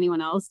or anyone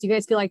else, do you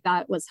guys feel like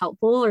that was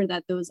helpful, or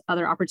that those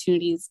other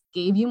opportunities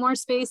gave you more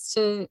space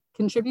to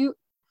contribute?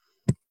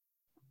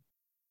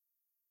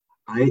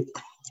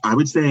 I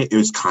would say it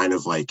was kind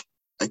of like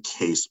a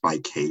case by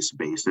case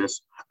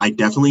basis. I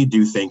definitely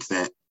do think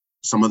that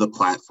some of the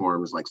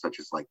platforms such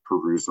as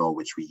Perusall,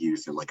 which we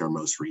used in our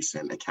most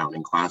recent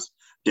accounting class,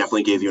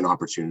 definitely gave you an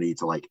opportunity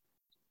to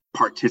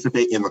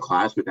participate in the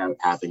class without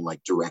having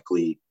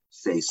directly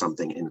say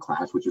something in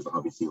class, which is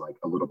obviously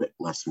a little bit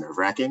less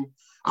nerve-wracking.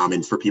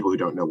 And for people who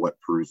don't know what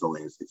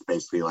Perusall is, it's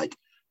basically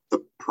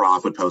the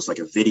prof would post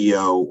a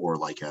video or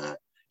a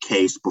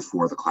case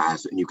before the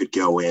class, and you could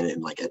go in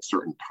and at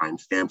certain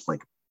timestamps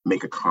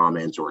make a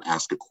comment or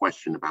ask a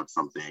question about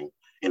something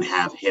and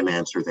have him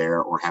answer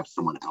there, or have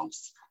someone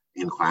else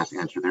in class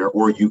answer there,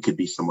 or you could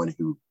be someone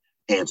who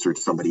answered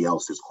somebody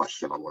else's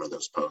question on one of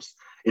those posts.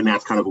 And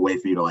that's kind of a way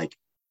for you to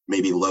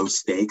maybe low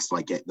stakes,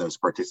 get those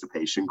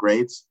participation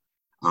grades.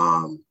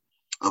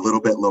 A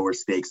little bit lower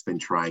stakes than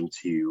trying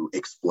to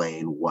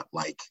explain what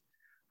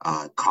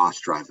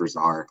cost drivers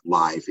are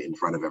live in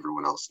front of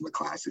everyone else in the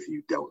class if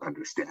you don't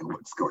understand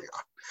what's going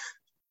on.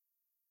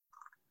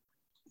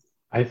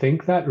 I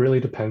think that really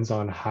depends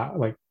on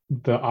how,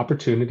 the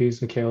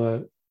opportunities,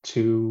 Michaela,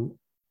 to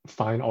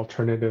find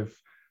alternative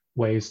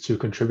ways to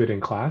contribute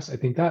in class. I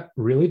think that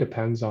really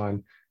depends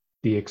on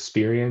the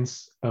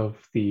experience of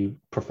the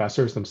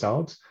professors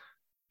themselves.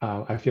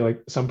 I feel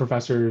like some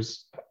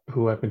professors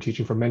who have been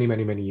teaching for many,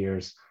 many, many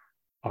years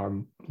are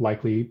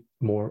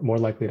more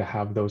likely to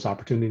have those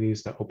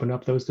opportunities to open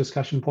up those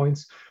discussion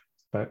points.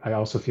 But I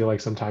also feel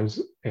like sometimes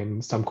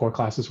in some core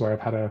classes where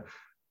I've had a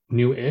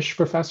new-ish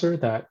professor,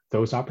 that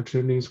those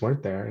opportunities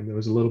weren't there, and it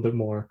was a little bit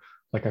more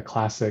like a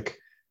classic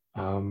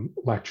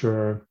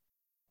lecturer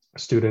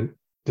student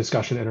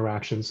discussion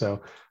interaction.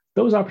 So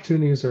those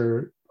opportunities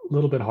are a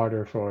little bit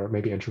harder for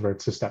maybe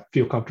introverts to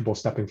feel comfortable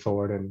stepping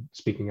forward and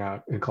speaking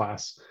out in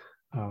class.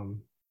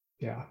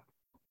 Yeah.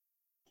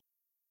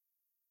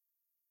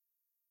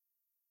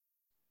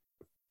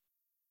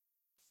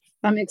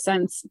 That makes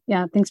sense.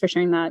 Yeah, thanks for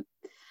sharing that.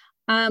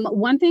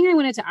 One thing I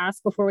wanted to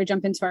ask before we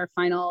jump into our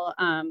final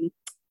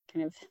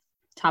kind of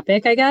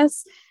topic, I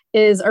guess,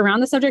 is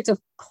around the subject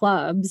of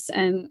clubs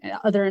and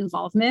other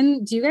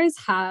involvement. Do you guys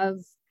have,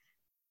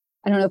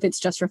 I don't know if it's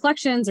just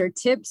reflections or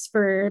tips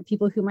for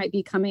people who might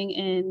be coming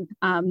in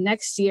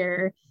next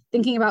year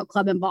thinking about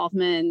club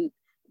involvement?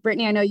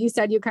 Brittany, I know you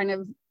said you kind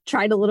of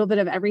tried a little bit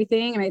of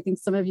everything, and I think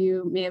some of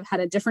you may have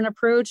had a different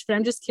approach, but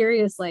I'm just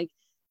curious,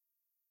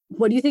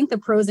 what do you think the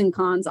pros and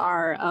cons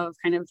are of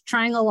kind of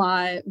trying a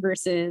lot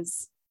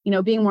versus,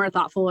 being more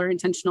thoughtful or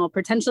intentional,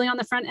 potentially on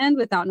the front end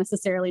without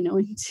necessarily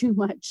knowing too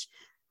much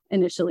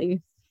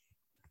initially?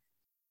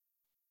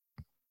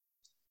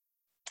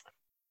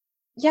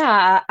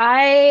 Yeah,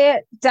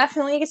 I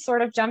definitely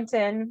sort of jumped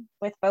in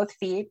with both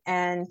feet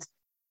and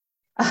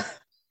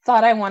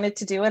thought I wanted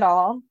to do it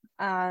all.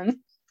 I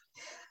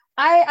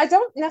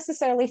don't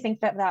necessarily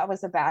think that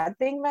was a bad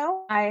thing,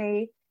 though.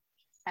 I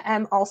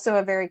am also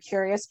a very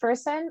curious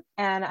person,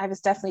 and I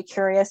was definitely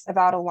curious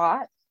about a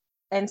lot,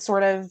 and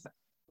sort of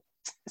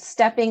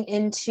stepping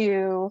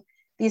into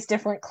these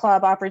different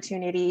club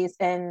opportunities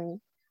and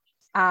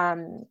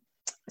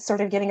sort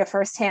of getting a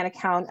firsthand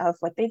account of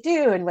what they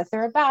do and what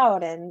they're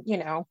about and,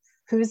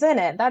 who's in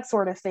it, that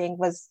sort of thing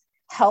was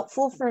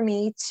helpful for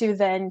me to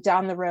then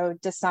down the road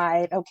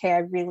decide, okay, I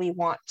really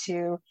want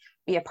to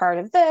be a part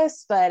of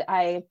this, but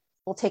I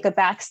will take a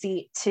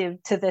backseat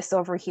to this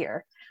over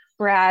here.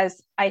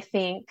 Whereas I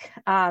think,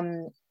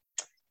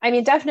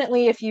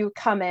 definitely if you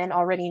come in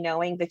already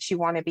knowing that you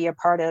want to be a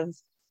part of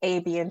A,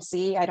 B, and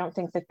C, I don't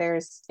think that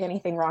there's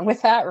anything wrong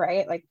with that,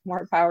 right?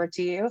 More power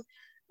to you.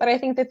 But I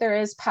think that there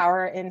is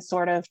power in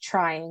sort of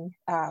trying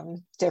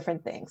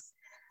different things.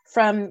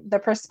 From the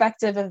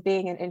perspective of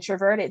being an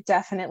introvert, it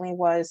definitely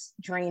was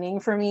draining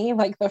for me.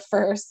 The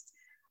first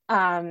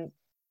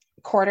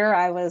quarter,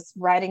 I was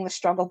riding the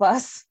struggle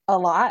bus a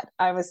lot.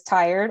 I was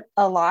tired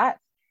a lot.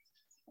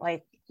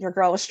 Your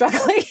girl was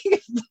struggling,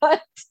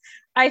 but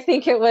I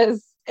think it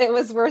was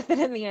worth it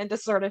in the end to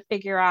sort of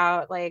figure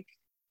out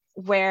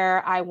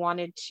where I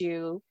wanted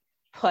to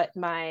put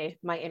my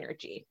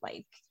energy.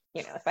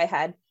 If I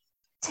had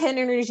 10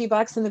 energy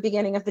bucks in the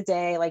beginning of the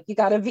day, you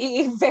got to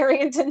be very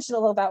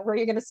intentional about where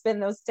you're going to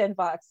spend those 10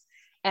 bucks.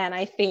 And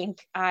I think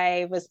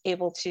I was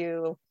able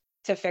to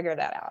figure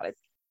that out.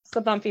 It's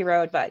a bumpy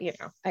road, but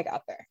I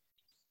got there.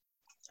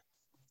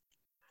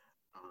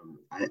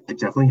 I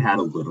definitely had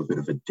a little bit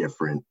of a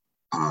different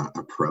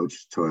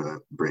approach to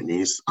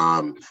Brittany's.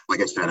 Like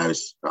I said, I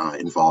was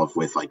involved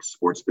with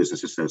Sports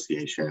Business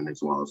Association as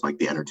well as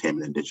the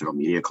Entertainment and Digital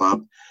Media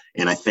Club.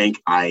 And I think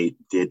I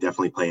did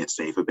definitely play it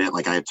safe a bit.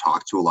 I had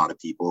talked to a lot of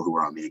people who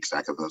were on the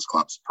exec of those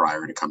clubs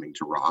prior to coming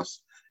to Ross.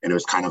 And it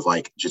was kind of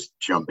like just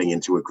jumping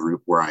into a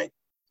group where I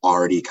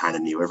already kind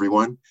of knew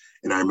everyone.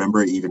 And I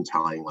remember even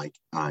telling like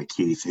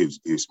Keith,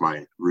 who's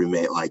my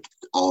roommate, like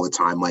all the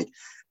time, like,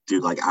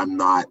 dude, like I'm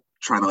not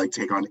trying to like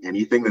take on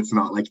anything that's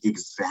not like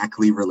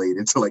exactly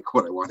related to like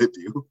what I want to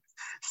do.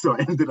 So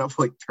I ended up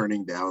like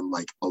turning down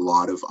like a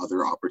lot of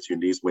other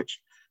opportunities, which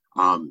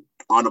on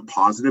a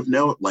positive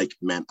note, like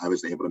meant I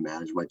was able to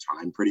manage my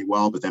time pretty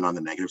well. But then on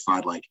the negative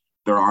side, like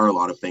there are a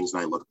lot of things that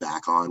I look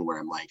back on where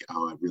I'm like,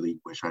 oh, I really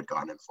wish I'd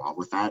gotten involved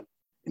with that.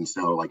 And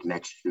so like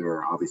next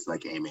year, obviously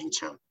like aiming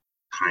to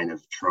kind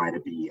of try to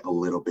be a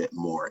little bit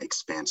more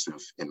expansive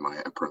in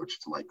my approach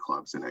to like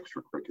clubs and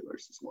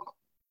extracurriculars as well.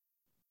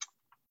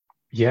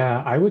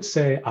 Yeah, I would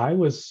say I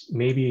was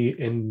maybe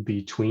in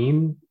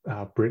between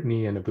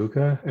Brittany and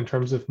Ebuka in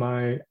terms of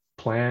my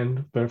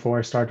plan before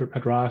I started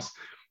at Ross.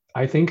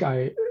 I think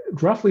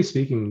roughly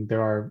speaking,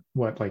 there are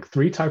like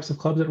three types of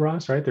clubs at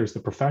Ross, right? There's the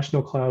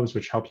professional clubs,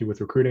 which help you with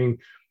recruiting.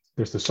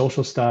 There's the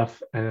social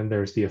stuff, and then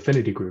there's the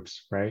affinity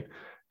groups, right?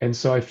 And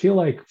so I feel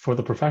like for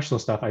the professional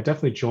stuff, I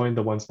definitely joined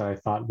the ones that I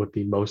thought would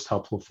be most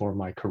helpful for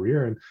my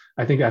career. And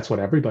I think that's what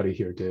everybody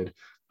here did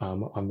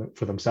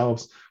for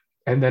themselves.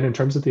 And then in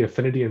terms of the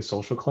affinity and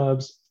social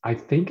clubs, I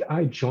think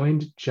I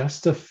joined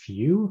just a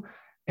few.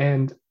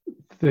 And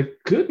the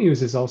good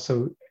news is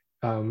also,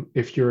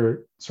 if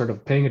you're sort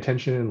of paying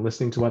attention and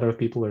listening to what other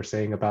people are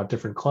saying about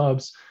different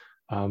clubs,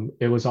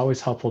 it was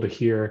always helpful to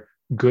hear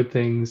good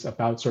things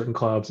about certain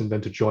clubs and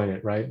then to join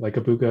it, right? Like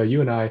Ebuka, you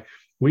and I,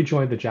 we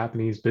joined the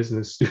Japanese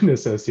Business Student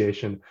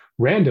Association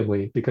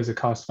randomly because it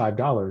cost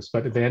 $5,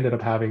 but they ended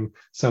up having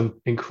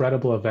some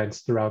incredible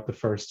events throughout the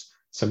first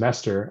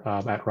semester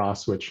at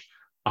Ross, which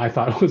I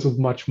thought was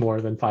much more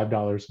than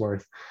 $5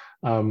 worth.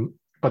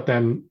 But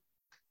then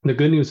the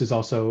good news is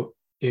also,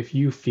 if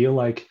you feel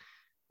like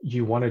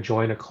you want to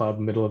join a club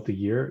middle of the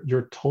year,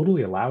 you're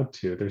totally allowed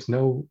to. There's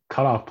no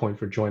cutoff point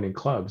for joining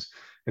clubs.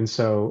 And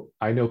so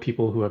I know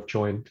people who have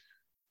joined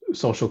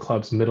social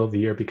clubs middle of the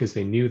year because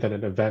they knew that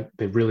an event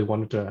they really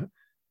wanted to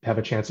have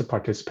a chance to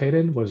participate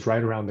in was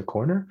right around the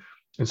corner.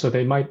 And so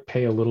they might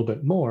pay a little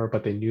bit more,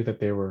 but they knew that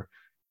they were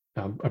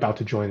about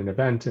to join an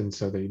event. And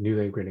so they knew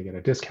they were going to get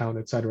a discount,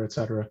 et cetera, et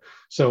cetera.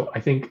 So I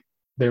think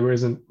there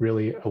isn't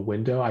really a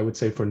window, I would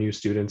say, for new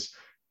students.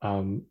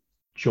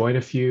 Join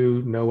a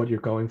few, know what you're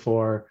going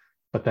for,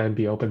 but then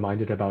be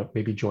open-minded about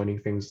maybe joining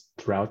things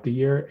throughout the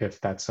year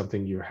if that's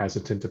something you're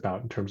hesitant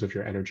about in terms of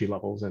your energy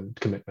levels and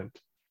commitment.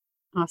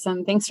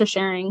 Awesome. Thanks for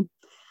sharing.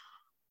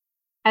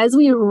 As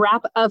we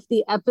wrap up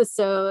the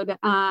episode,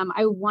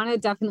 I want to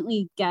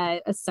definitely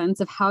get a sense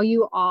of how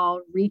you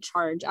all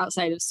recharge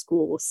outside of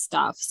school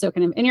stuff. So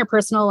kind of in your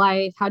personal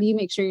life, how do you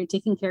make sure you're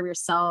taking care of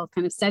yourself,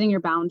 kind of setting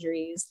your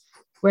boundaries?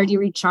 Where do you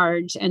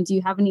recharge? And do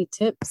you have any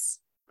tips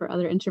for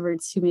other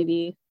introverts who may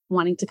be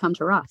wanting to come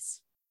to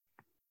Ross?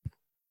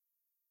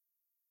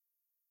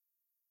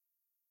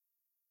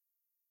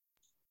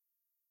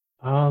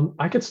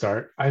 I could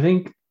start. I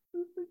think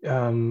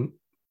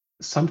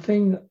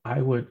something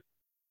I would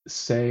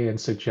say and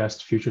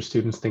suggest future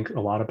students think a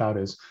lot about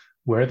is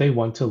where they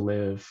want to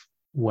live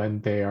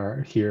when they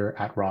are here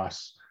at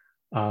Ross.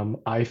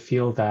 I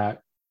feel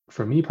that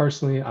for me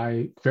personally,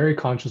 I very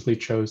consciously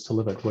chose to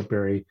live at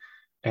Woodbury.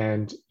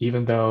 And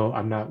even though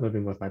I'm not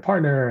living with my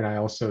partner and I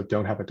also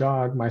don't have a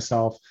dog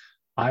myself,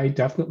 I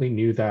definitely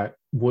knew that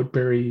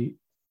Woodbury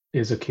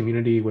is a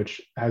community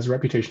which has a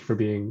reputation for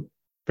being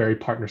very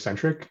partner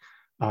centric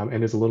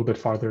and is a little bit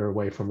farther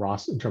away from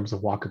Ross in terms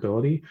of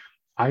walkability.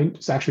 I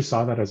actually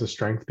saw that as a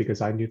strength because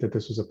I knew that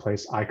this was a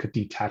place I could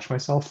detach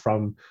myself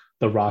from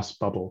the Ross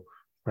bubble,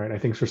 right? I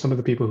think for some of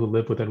the people who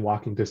live within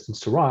walking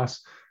distance to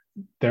Ross,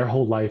 their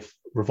whole life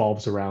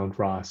revolves around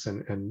Ross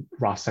and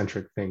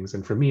Ross-centric things.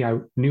 And for me, I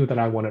knew that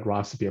I wanted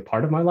Ross to be a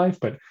part of my life,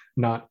 but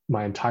not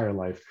my entire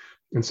life.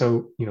 And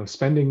so,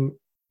 spending,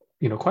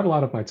 quite a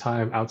lot of my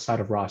time outside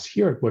of Ross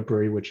here at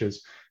Woodbury, which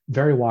is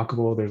very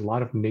walkable. There's a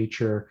lot of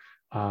nature,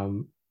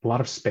 a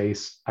lot of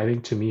space, I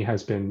think to me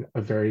has been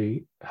a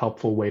very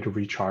helpful way to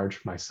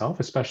recharge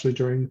myself, especially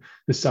during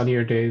the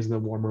sunnier days and the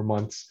warmer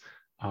months.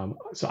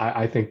 So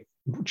I think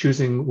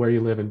choosing where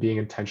you live and being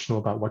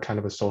intentional about what kind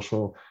of a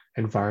social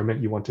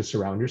environment you want to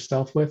surround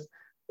yourself with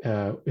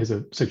is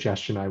a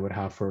suggestion I would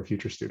have for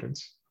future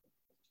students.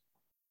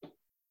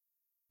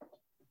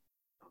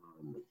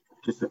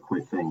 Just a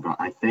quick thing, but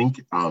I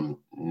think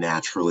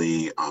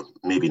naturally,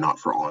 maybe not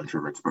for all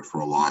introverts, but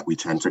for a lot, we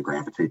tend to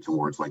gravitate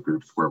towards like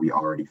groups where we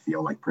already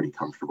feel like pretty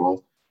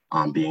comfortable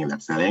being in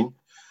that setting.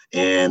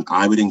 And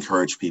I would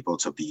encourage people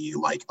to be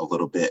like a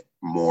little bit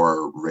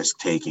more risk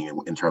taking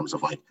in terms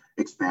of like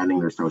expanding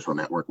their social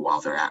network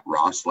while they're at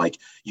Ross. Like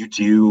you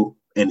do,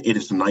 and it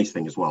is a nice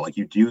thing as well. Like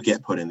you do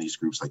get put in these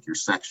groups, like your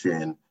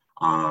section,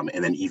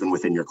 and then even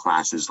within your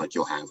classes, like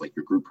you'll have like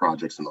your group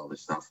projects and all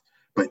this stuff.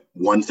 But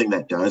one thing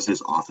that does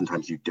is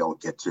oftentimes you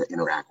don't get to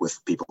interact with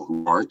people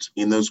who aren't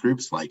in those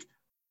groups, like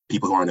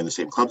people who aren't in the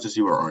same clubs as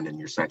you or aren't in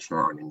your section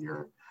or aren't in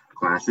your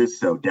classes.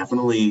 So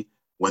definitely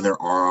when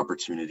there are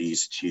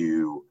opportunities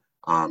to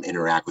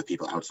interact with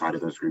people outside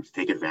of those groups,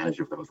 take advantage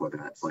of those, whether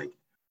that's like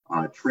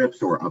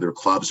trips or other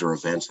clubs or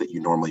events that you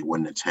normally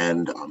wouldn't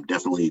attend,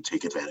 definitely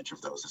take advantage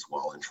of those as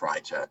well and try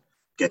to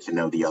get to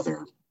know the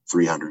other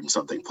 300 and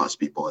something plus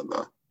people in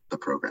the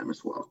program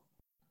as well.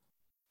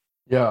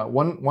 Yeah,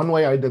 one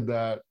way I did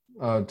that,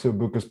 to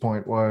Buka's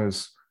point,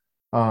 was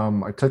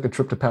I took a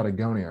trip to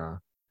Patagonia.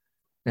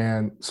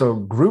 And so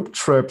group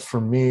trips for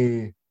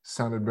me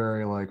sounded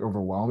very like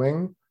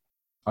overwhelming.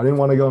 I didn't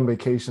want to go on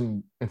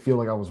vacation and feel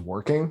like I was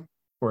working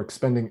or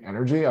expending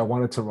energy. I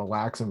wanted to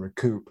relax and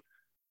recoup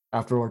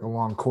after like a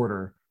long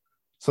quarter.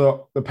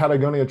 So the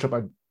Patagonia trip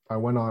I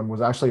went on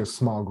was actually a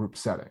small group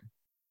setting.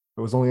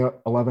 It was only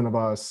 11 of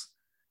us,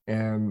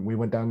 and we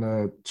went down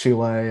to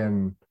Chile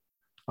and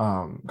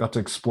got to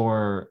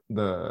explore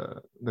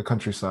the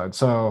countryside.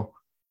 So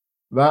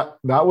that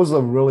was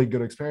a really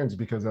good experience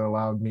because it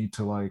allowed me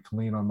to like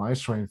lean on my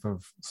strength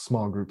of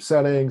small group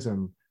settings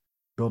and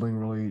building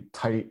really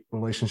tight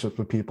relationships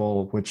with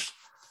people, which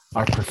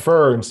I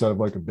prefer instead of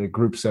like a big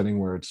group setting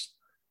where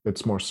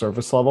it's more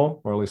surface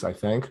level, or at least I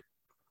think.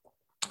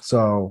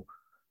 So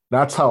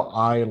that's how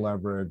I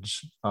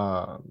leverage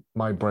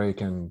my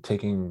break and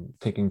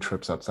taking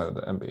trips outside of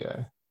the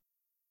MBA.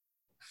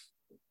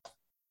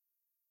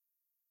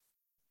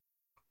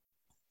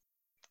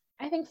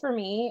 I think for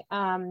me,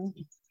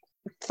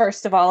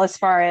 first of all, as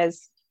far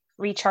as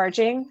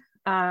recharging,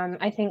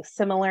 I think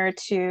similar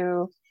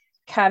to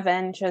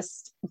Kevin,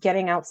 just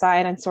getting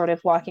outside and sort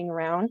of walking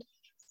around.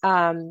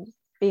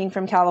 Being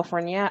from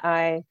California,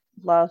 I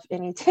love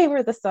any day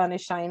where the sun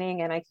is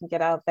shining and I can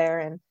get out there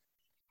and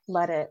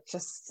let it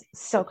just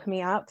soak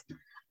me up.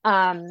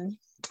 I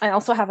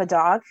also have a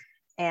dog,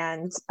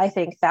 and I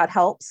think that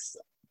helps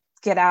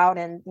get out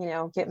and,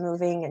 get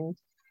moving and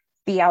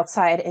be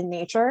outside in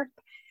nature.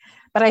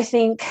 But I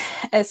think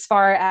as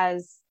far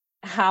as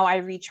how I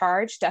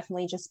recharge,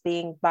 definitely just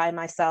being by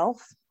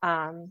myself.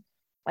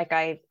 Like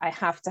I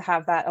have to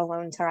have that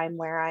alone time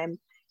where I'm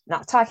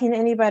not talking to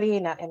anybody,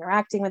 not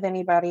interacting with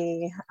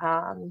anybody,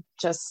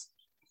 just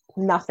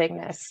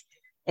nothingness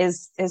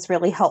is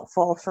really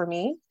helpful for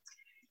me.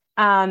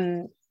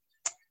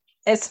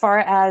 As far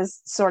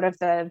as sort of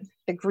the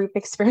group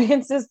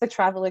experiences, the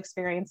travel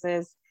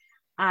experiences,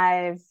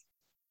 I've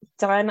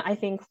done, I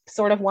think,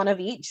 sort of one of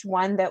each.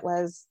 One that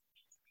was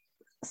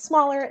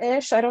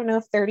smaller-ish. I don't know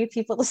if 30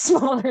 people is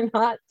small or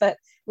not, but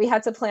we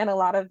had to plan a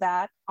lot of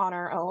that on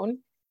our own.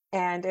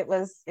 And it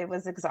was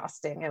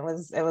exhausting. It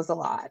was a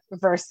lot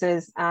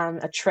versus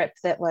a trip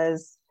that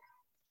was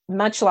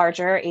much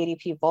larger, 80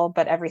 people,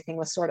 but everything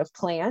was sort of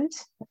planned.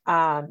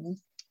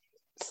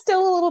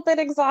 Still a little bit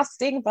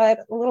exhausting, but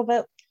a little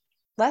bit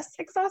less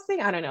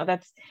exhausting. I don't know. I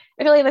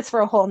feel like that's for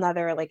a whole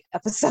nother like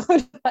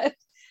episode, but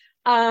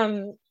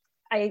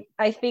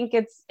I think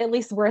it's at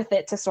least worth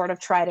it to sort of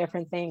try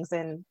different things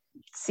and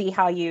see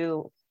how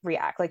you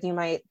react. Like you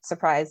might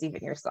surprise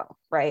even yourself,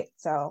 right?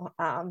 So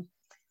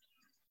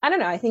I don't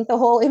know. I think the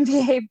whole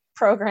MBA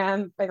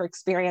program or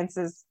experience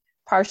is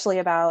partially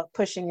about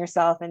pushing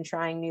yourself and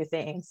trying new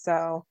things.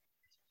 So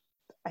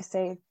I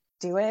say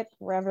do it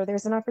wherever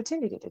there's an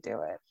opportunity to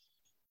do it.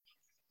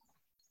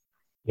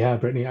 Yeah,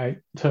 Brittany, I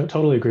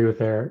totally agree with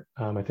there.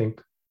 I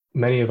think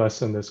many of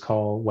us in this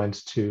call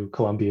went to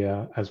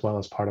Colombia as well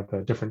as part of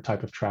a different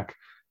type of trek,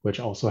 which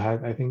also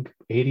had, I think,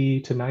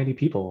 80 to 90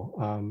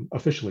 people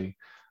officially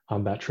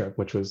on that trip,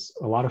 which was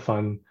a lot of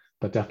fun,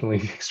 but definitely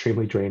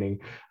extremely draining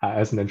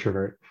as an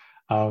introvert.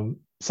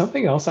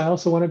 Something else I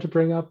also wanted to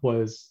bring up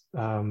was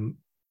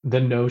the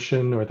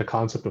notion or the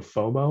concept of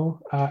FOMO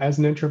as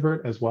an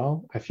introvert as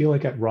well. I feel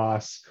like at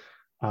Ross,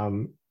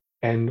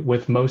 and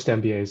with most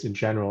MBAs in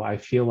general, I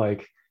feel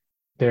like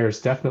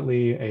there's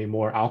definitely a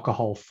more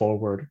alcohol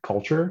forward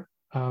culture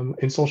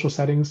in social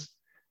settings.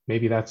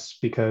 Maybe that's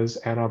because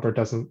Ann Arbor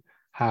doesn't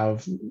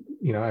have,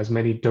 as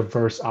many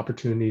diverse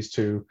opportunities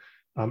to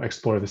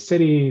explore the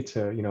city,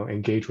 to,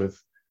 engage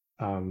with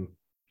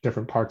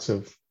different parts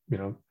of,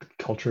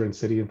 culture and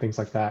city and things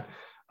like that.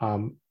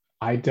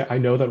 I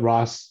know that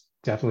Ross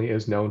definitely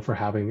is known for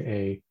having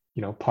a,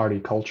 party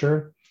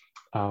culture.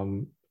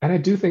 And I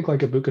do think,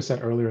 like Ibuka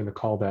said earlier in the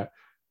call, that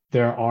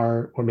there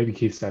are, or maybe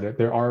Keith said it,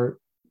 there are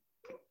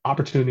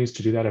opportunities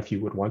to do that if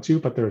you would want to,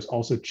 but there's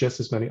also just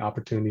as many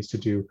opportunities to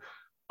do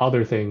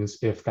other things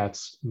if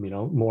that's,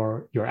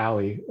 more your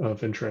alley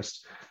of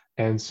interest.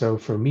 And so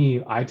for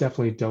me, I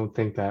definitely don't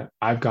think that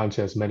I've gone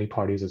to as many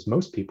parties as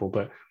most people,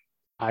 but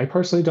I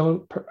personally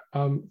don't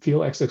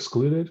feel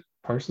excluded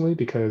personally,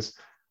 because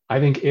I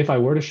think if I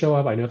were to show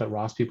up, I know that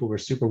Ross people were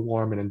super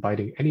warm and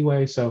inviting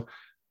anyway. So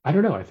I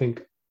don't know. I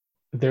think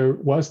there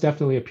was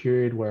definitely a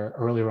period where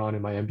earlier on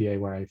in my MBA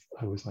where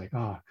I was like,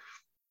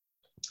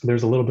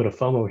 there's a little bit of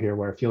FOMO here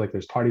where I feel like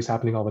there's parties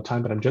happening all the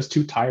time, but I'm just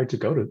too tired to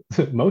go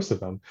to most of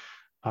them.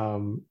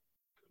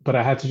 But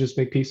I had to just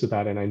make peace with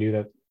that. And I knew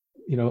that,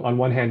 on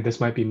one hand, this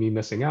might be me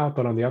missing out,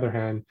 but on the other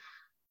hand,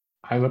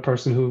 I'm a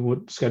person who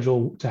would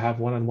schedule to have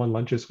one-on-one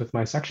lunches with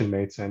my section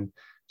mates and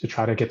to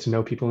try to get to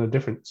know people in a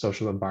different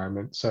social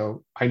environment.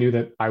 So I knew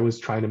that I was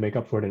trying to make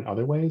up for it in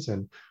other ways.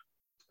 And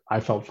I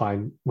felt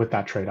fine with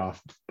that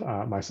trade-off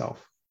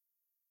myself.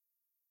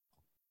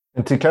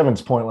 And to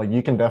Kevin's point, like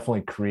you can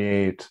definitely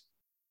create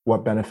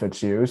what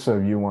benefits you. So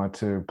if you want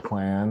to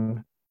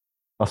plan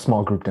a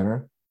small group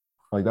dinner,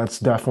 like that's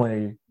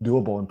definitely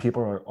doable. And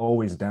people are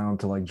always down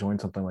to like join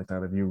something like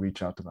that if you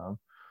reach out to them.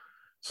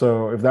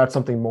 So if that's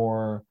something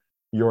more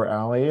your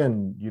alley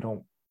and you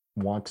don't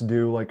want to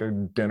do like a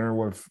dinner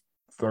with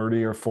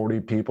 30 or 40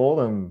 people,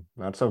 then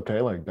that's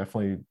okay. Like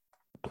definitely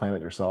plan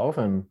it yourself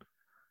and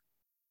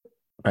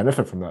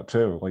benefit from that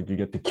too. Like you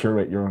get to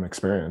curate your own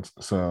experience.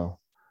 So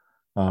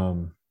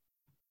um,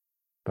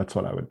 that's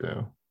what I would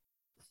do.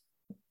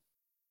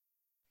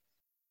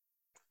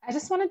 I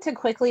just wanted to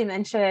quickly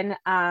mention,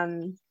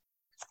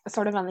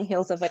 sort of on the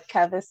heels of what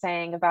Kev is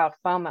saying about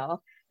FOMO,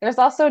 there's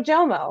also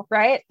JOMO,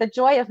 right? The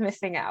joy of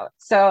missing out.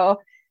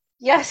 So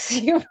yes,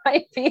 you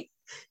might be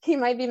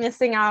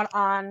missing out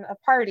on a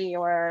party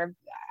or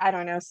I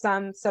don't know,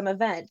 some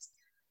event.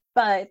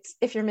 But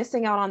if you're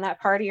missing out on that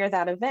party or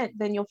that event,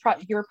 then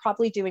you're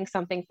probably doing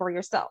something for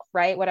yourself,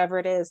 right? Whatever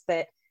it is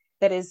that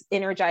is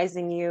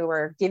energizing you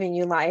or giving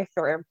you life,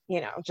 or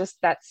just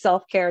that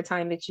self-care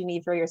time that you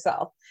need for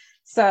yourself.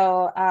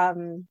 So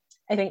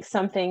I think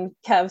something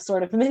Kev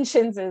sort of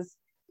mentions is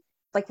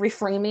like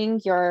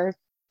reframing your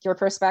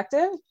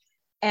perspective.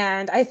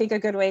 And I think a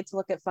good way to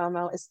look at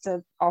FOMO is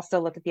to also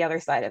look at the other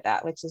side of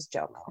that, which is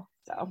JOMO.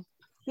 So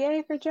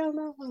yay for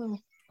JOMO.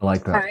 I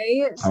like that.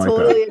 I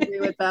totally agree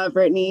with that,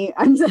 Brittany.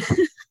 I'm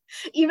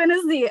even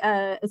as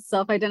the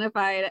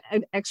self-identified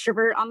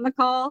extrovert on the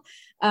call,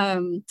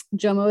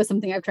 JOMO is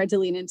something I've tried to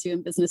lean into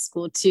in business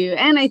school too.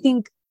 And I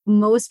think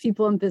most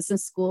people in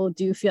business school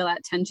do feel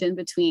that tension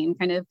between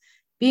kind of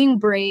being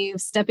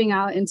brave, stepping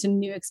out into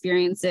new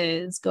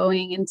experiences,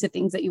 going into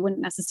things that you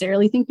wouldn't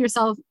necessarily think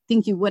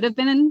you would have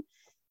been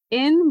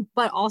in,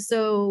 but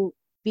also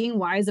being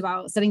wise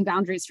about setting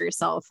boundaries for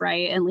yourself,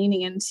 right? And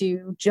leaning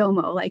into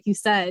JOMO, like you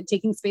said,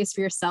 taking space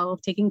for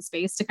yourself, taking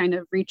space to kind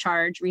of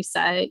recharge,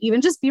 reset,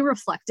 even just be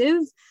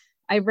reflective.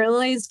 I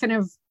realized kind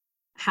of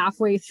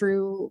halfway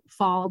through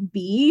fall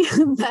B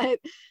that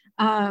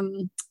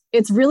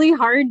it's really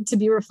hard to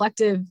be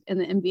reflective in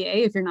the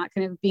MBA if you're not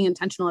kind of being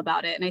intentional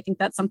about it. And I think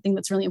that's something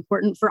that's really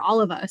important for all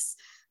of us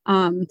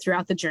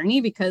throughout the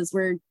journey, because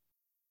we're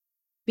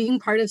being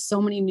part of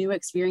so many new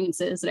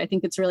experiences that I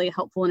think it's really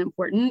helpful and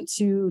important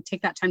to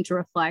take that time to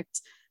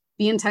reflect,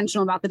 be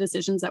intentional about the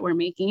decisions that we're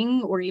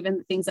making, or even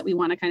the things that we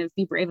want to kind of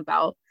be brave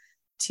about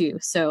too.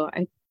 So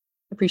I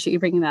appreciate you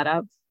bringing that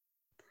up.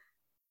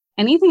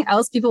 Anything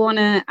else people want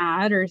to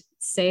add or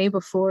say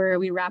before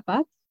we wrap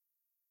up?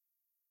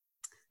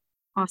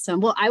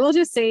 Awesome. Well, I will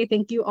just say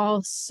thank you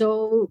all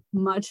so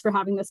much for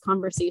having this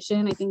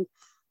conversation. I think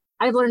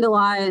I've learned a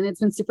lot, and it's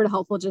been super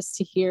helpful just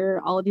to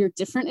hear all of your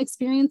different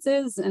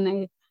experiences. And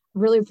I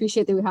really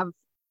appreciate that we have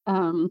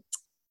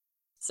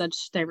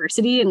such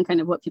diversity and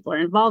kind of what people are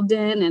involved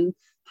in and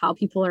how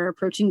people are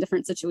approaching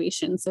different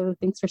situations. So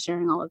thanks for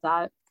sharing all of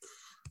that.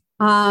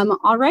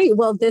 All right.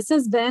 Well, this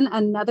has been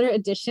another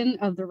edition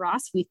of the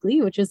Ross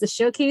Weekly, which is the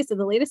showcase of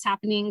the latest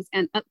happenings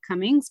and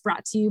upcomings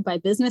brought to you by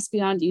Business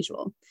Beyond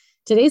Usual.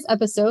 Today's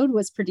episode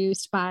was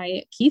produced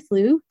by Keith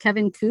Liu,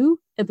 Kevin Koo,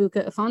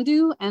 Ebuka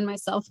Ifondu, and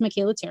myself,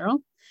 Michaela Terrell.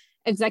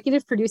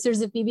 Executive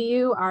producers of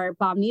BBU are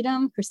Bob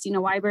Needham,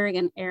 Christina Weiberg,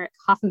 and Eric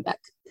Hoffenbeck.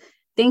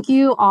 Thank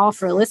you all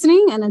for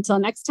listening. And until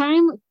next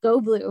time, go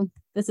blue.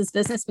 This is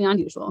Business Beyond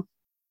Usual.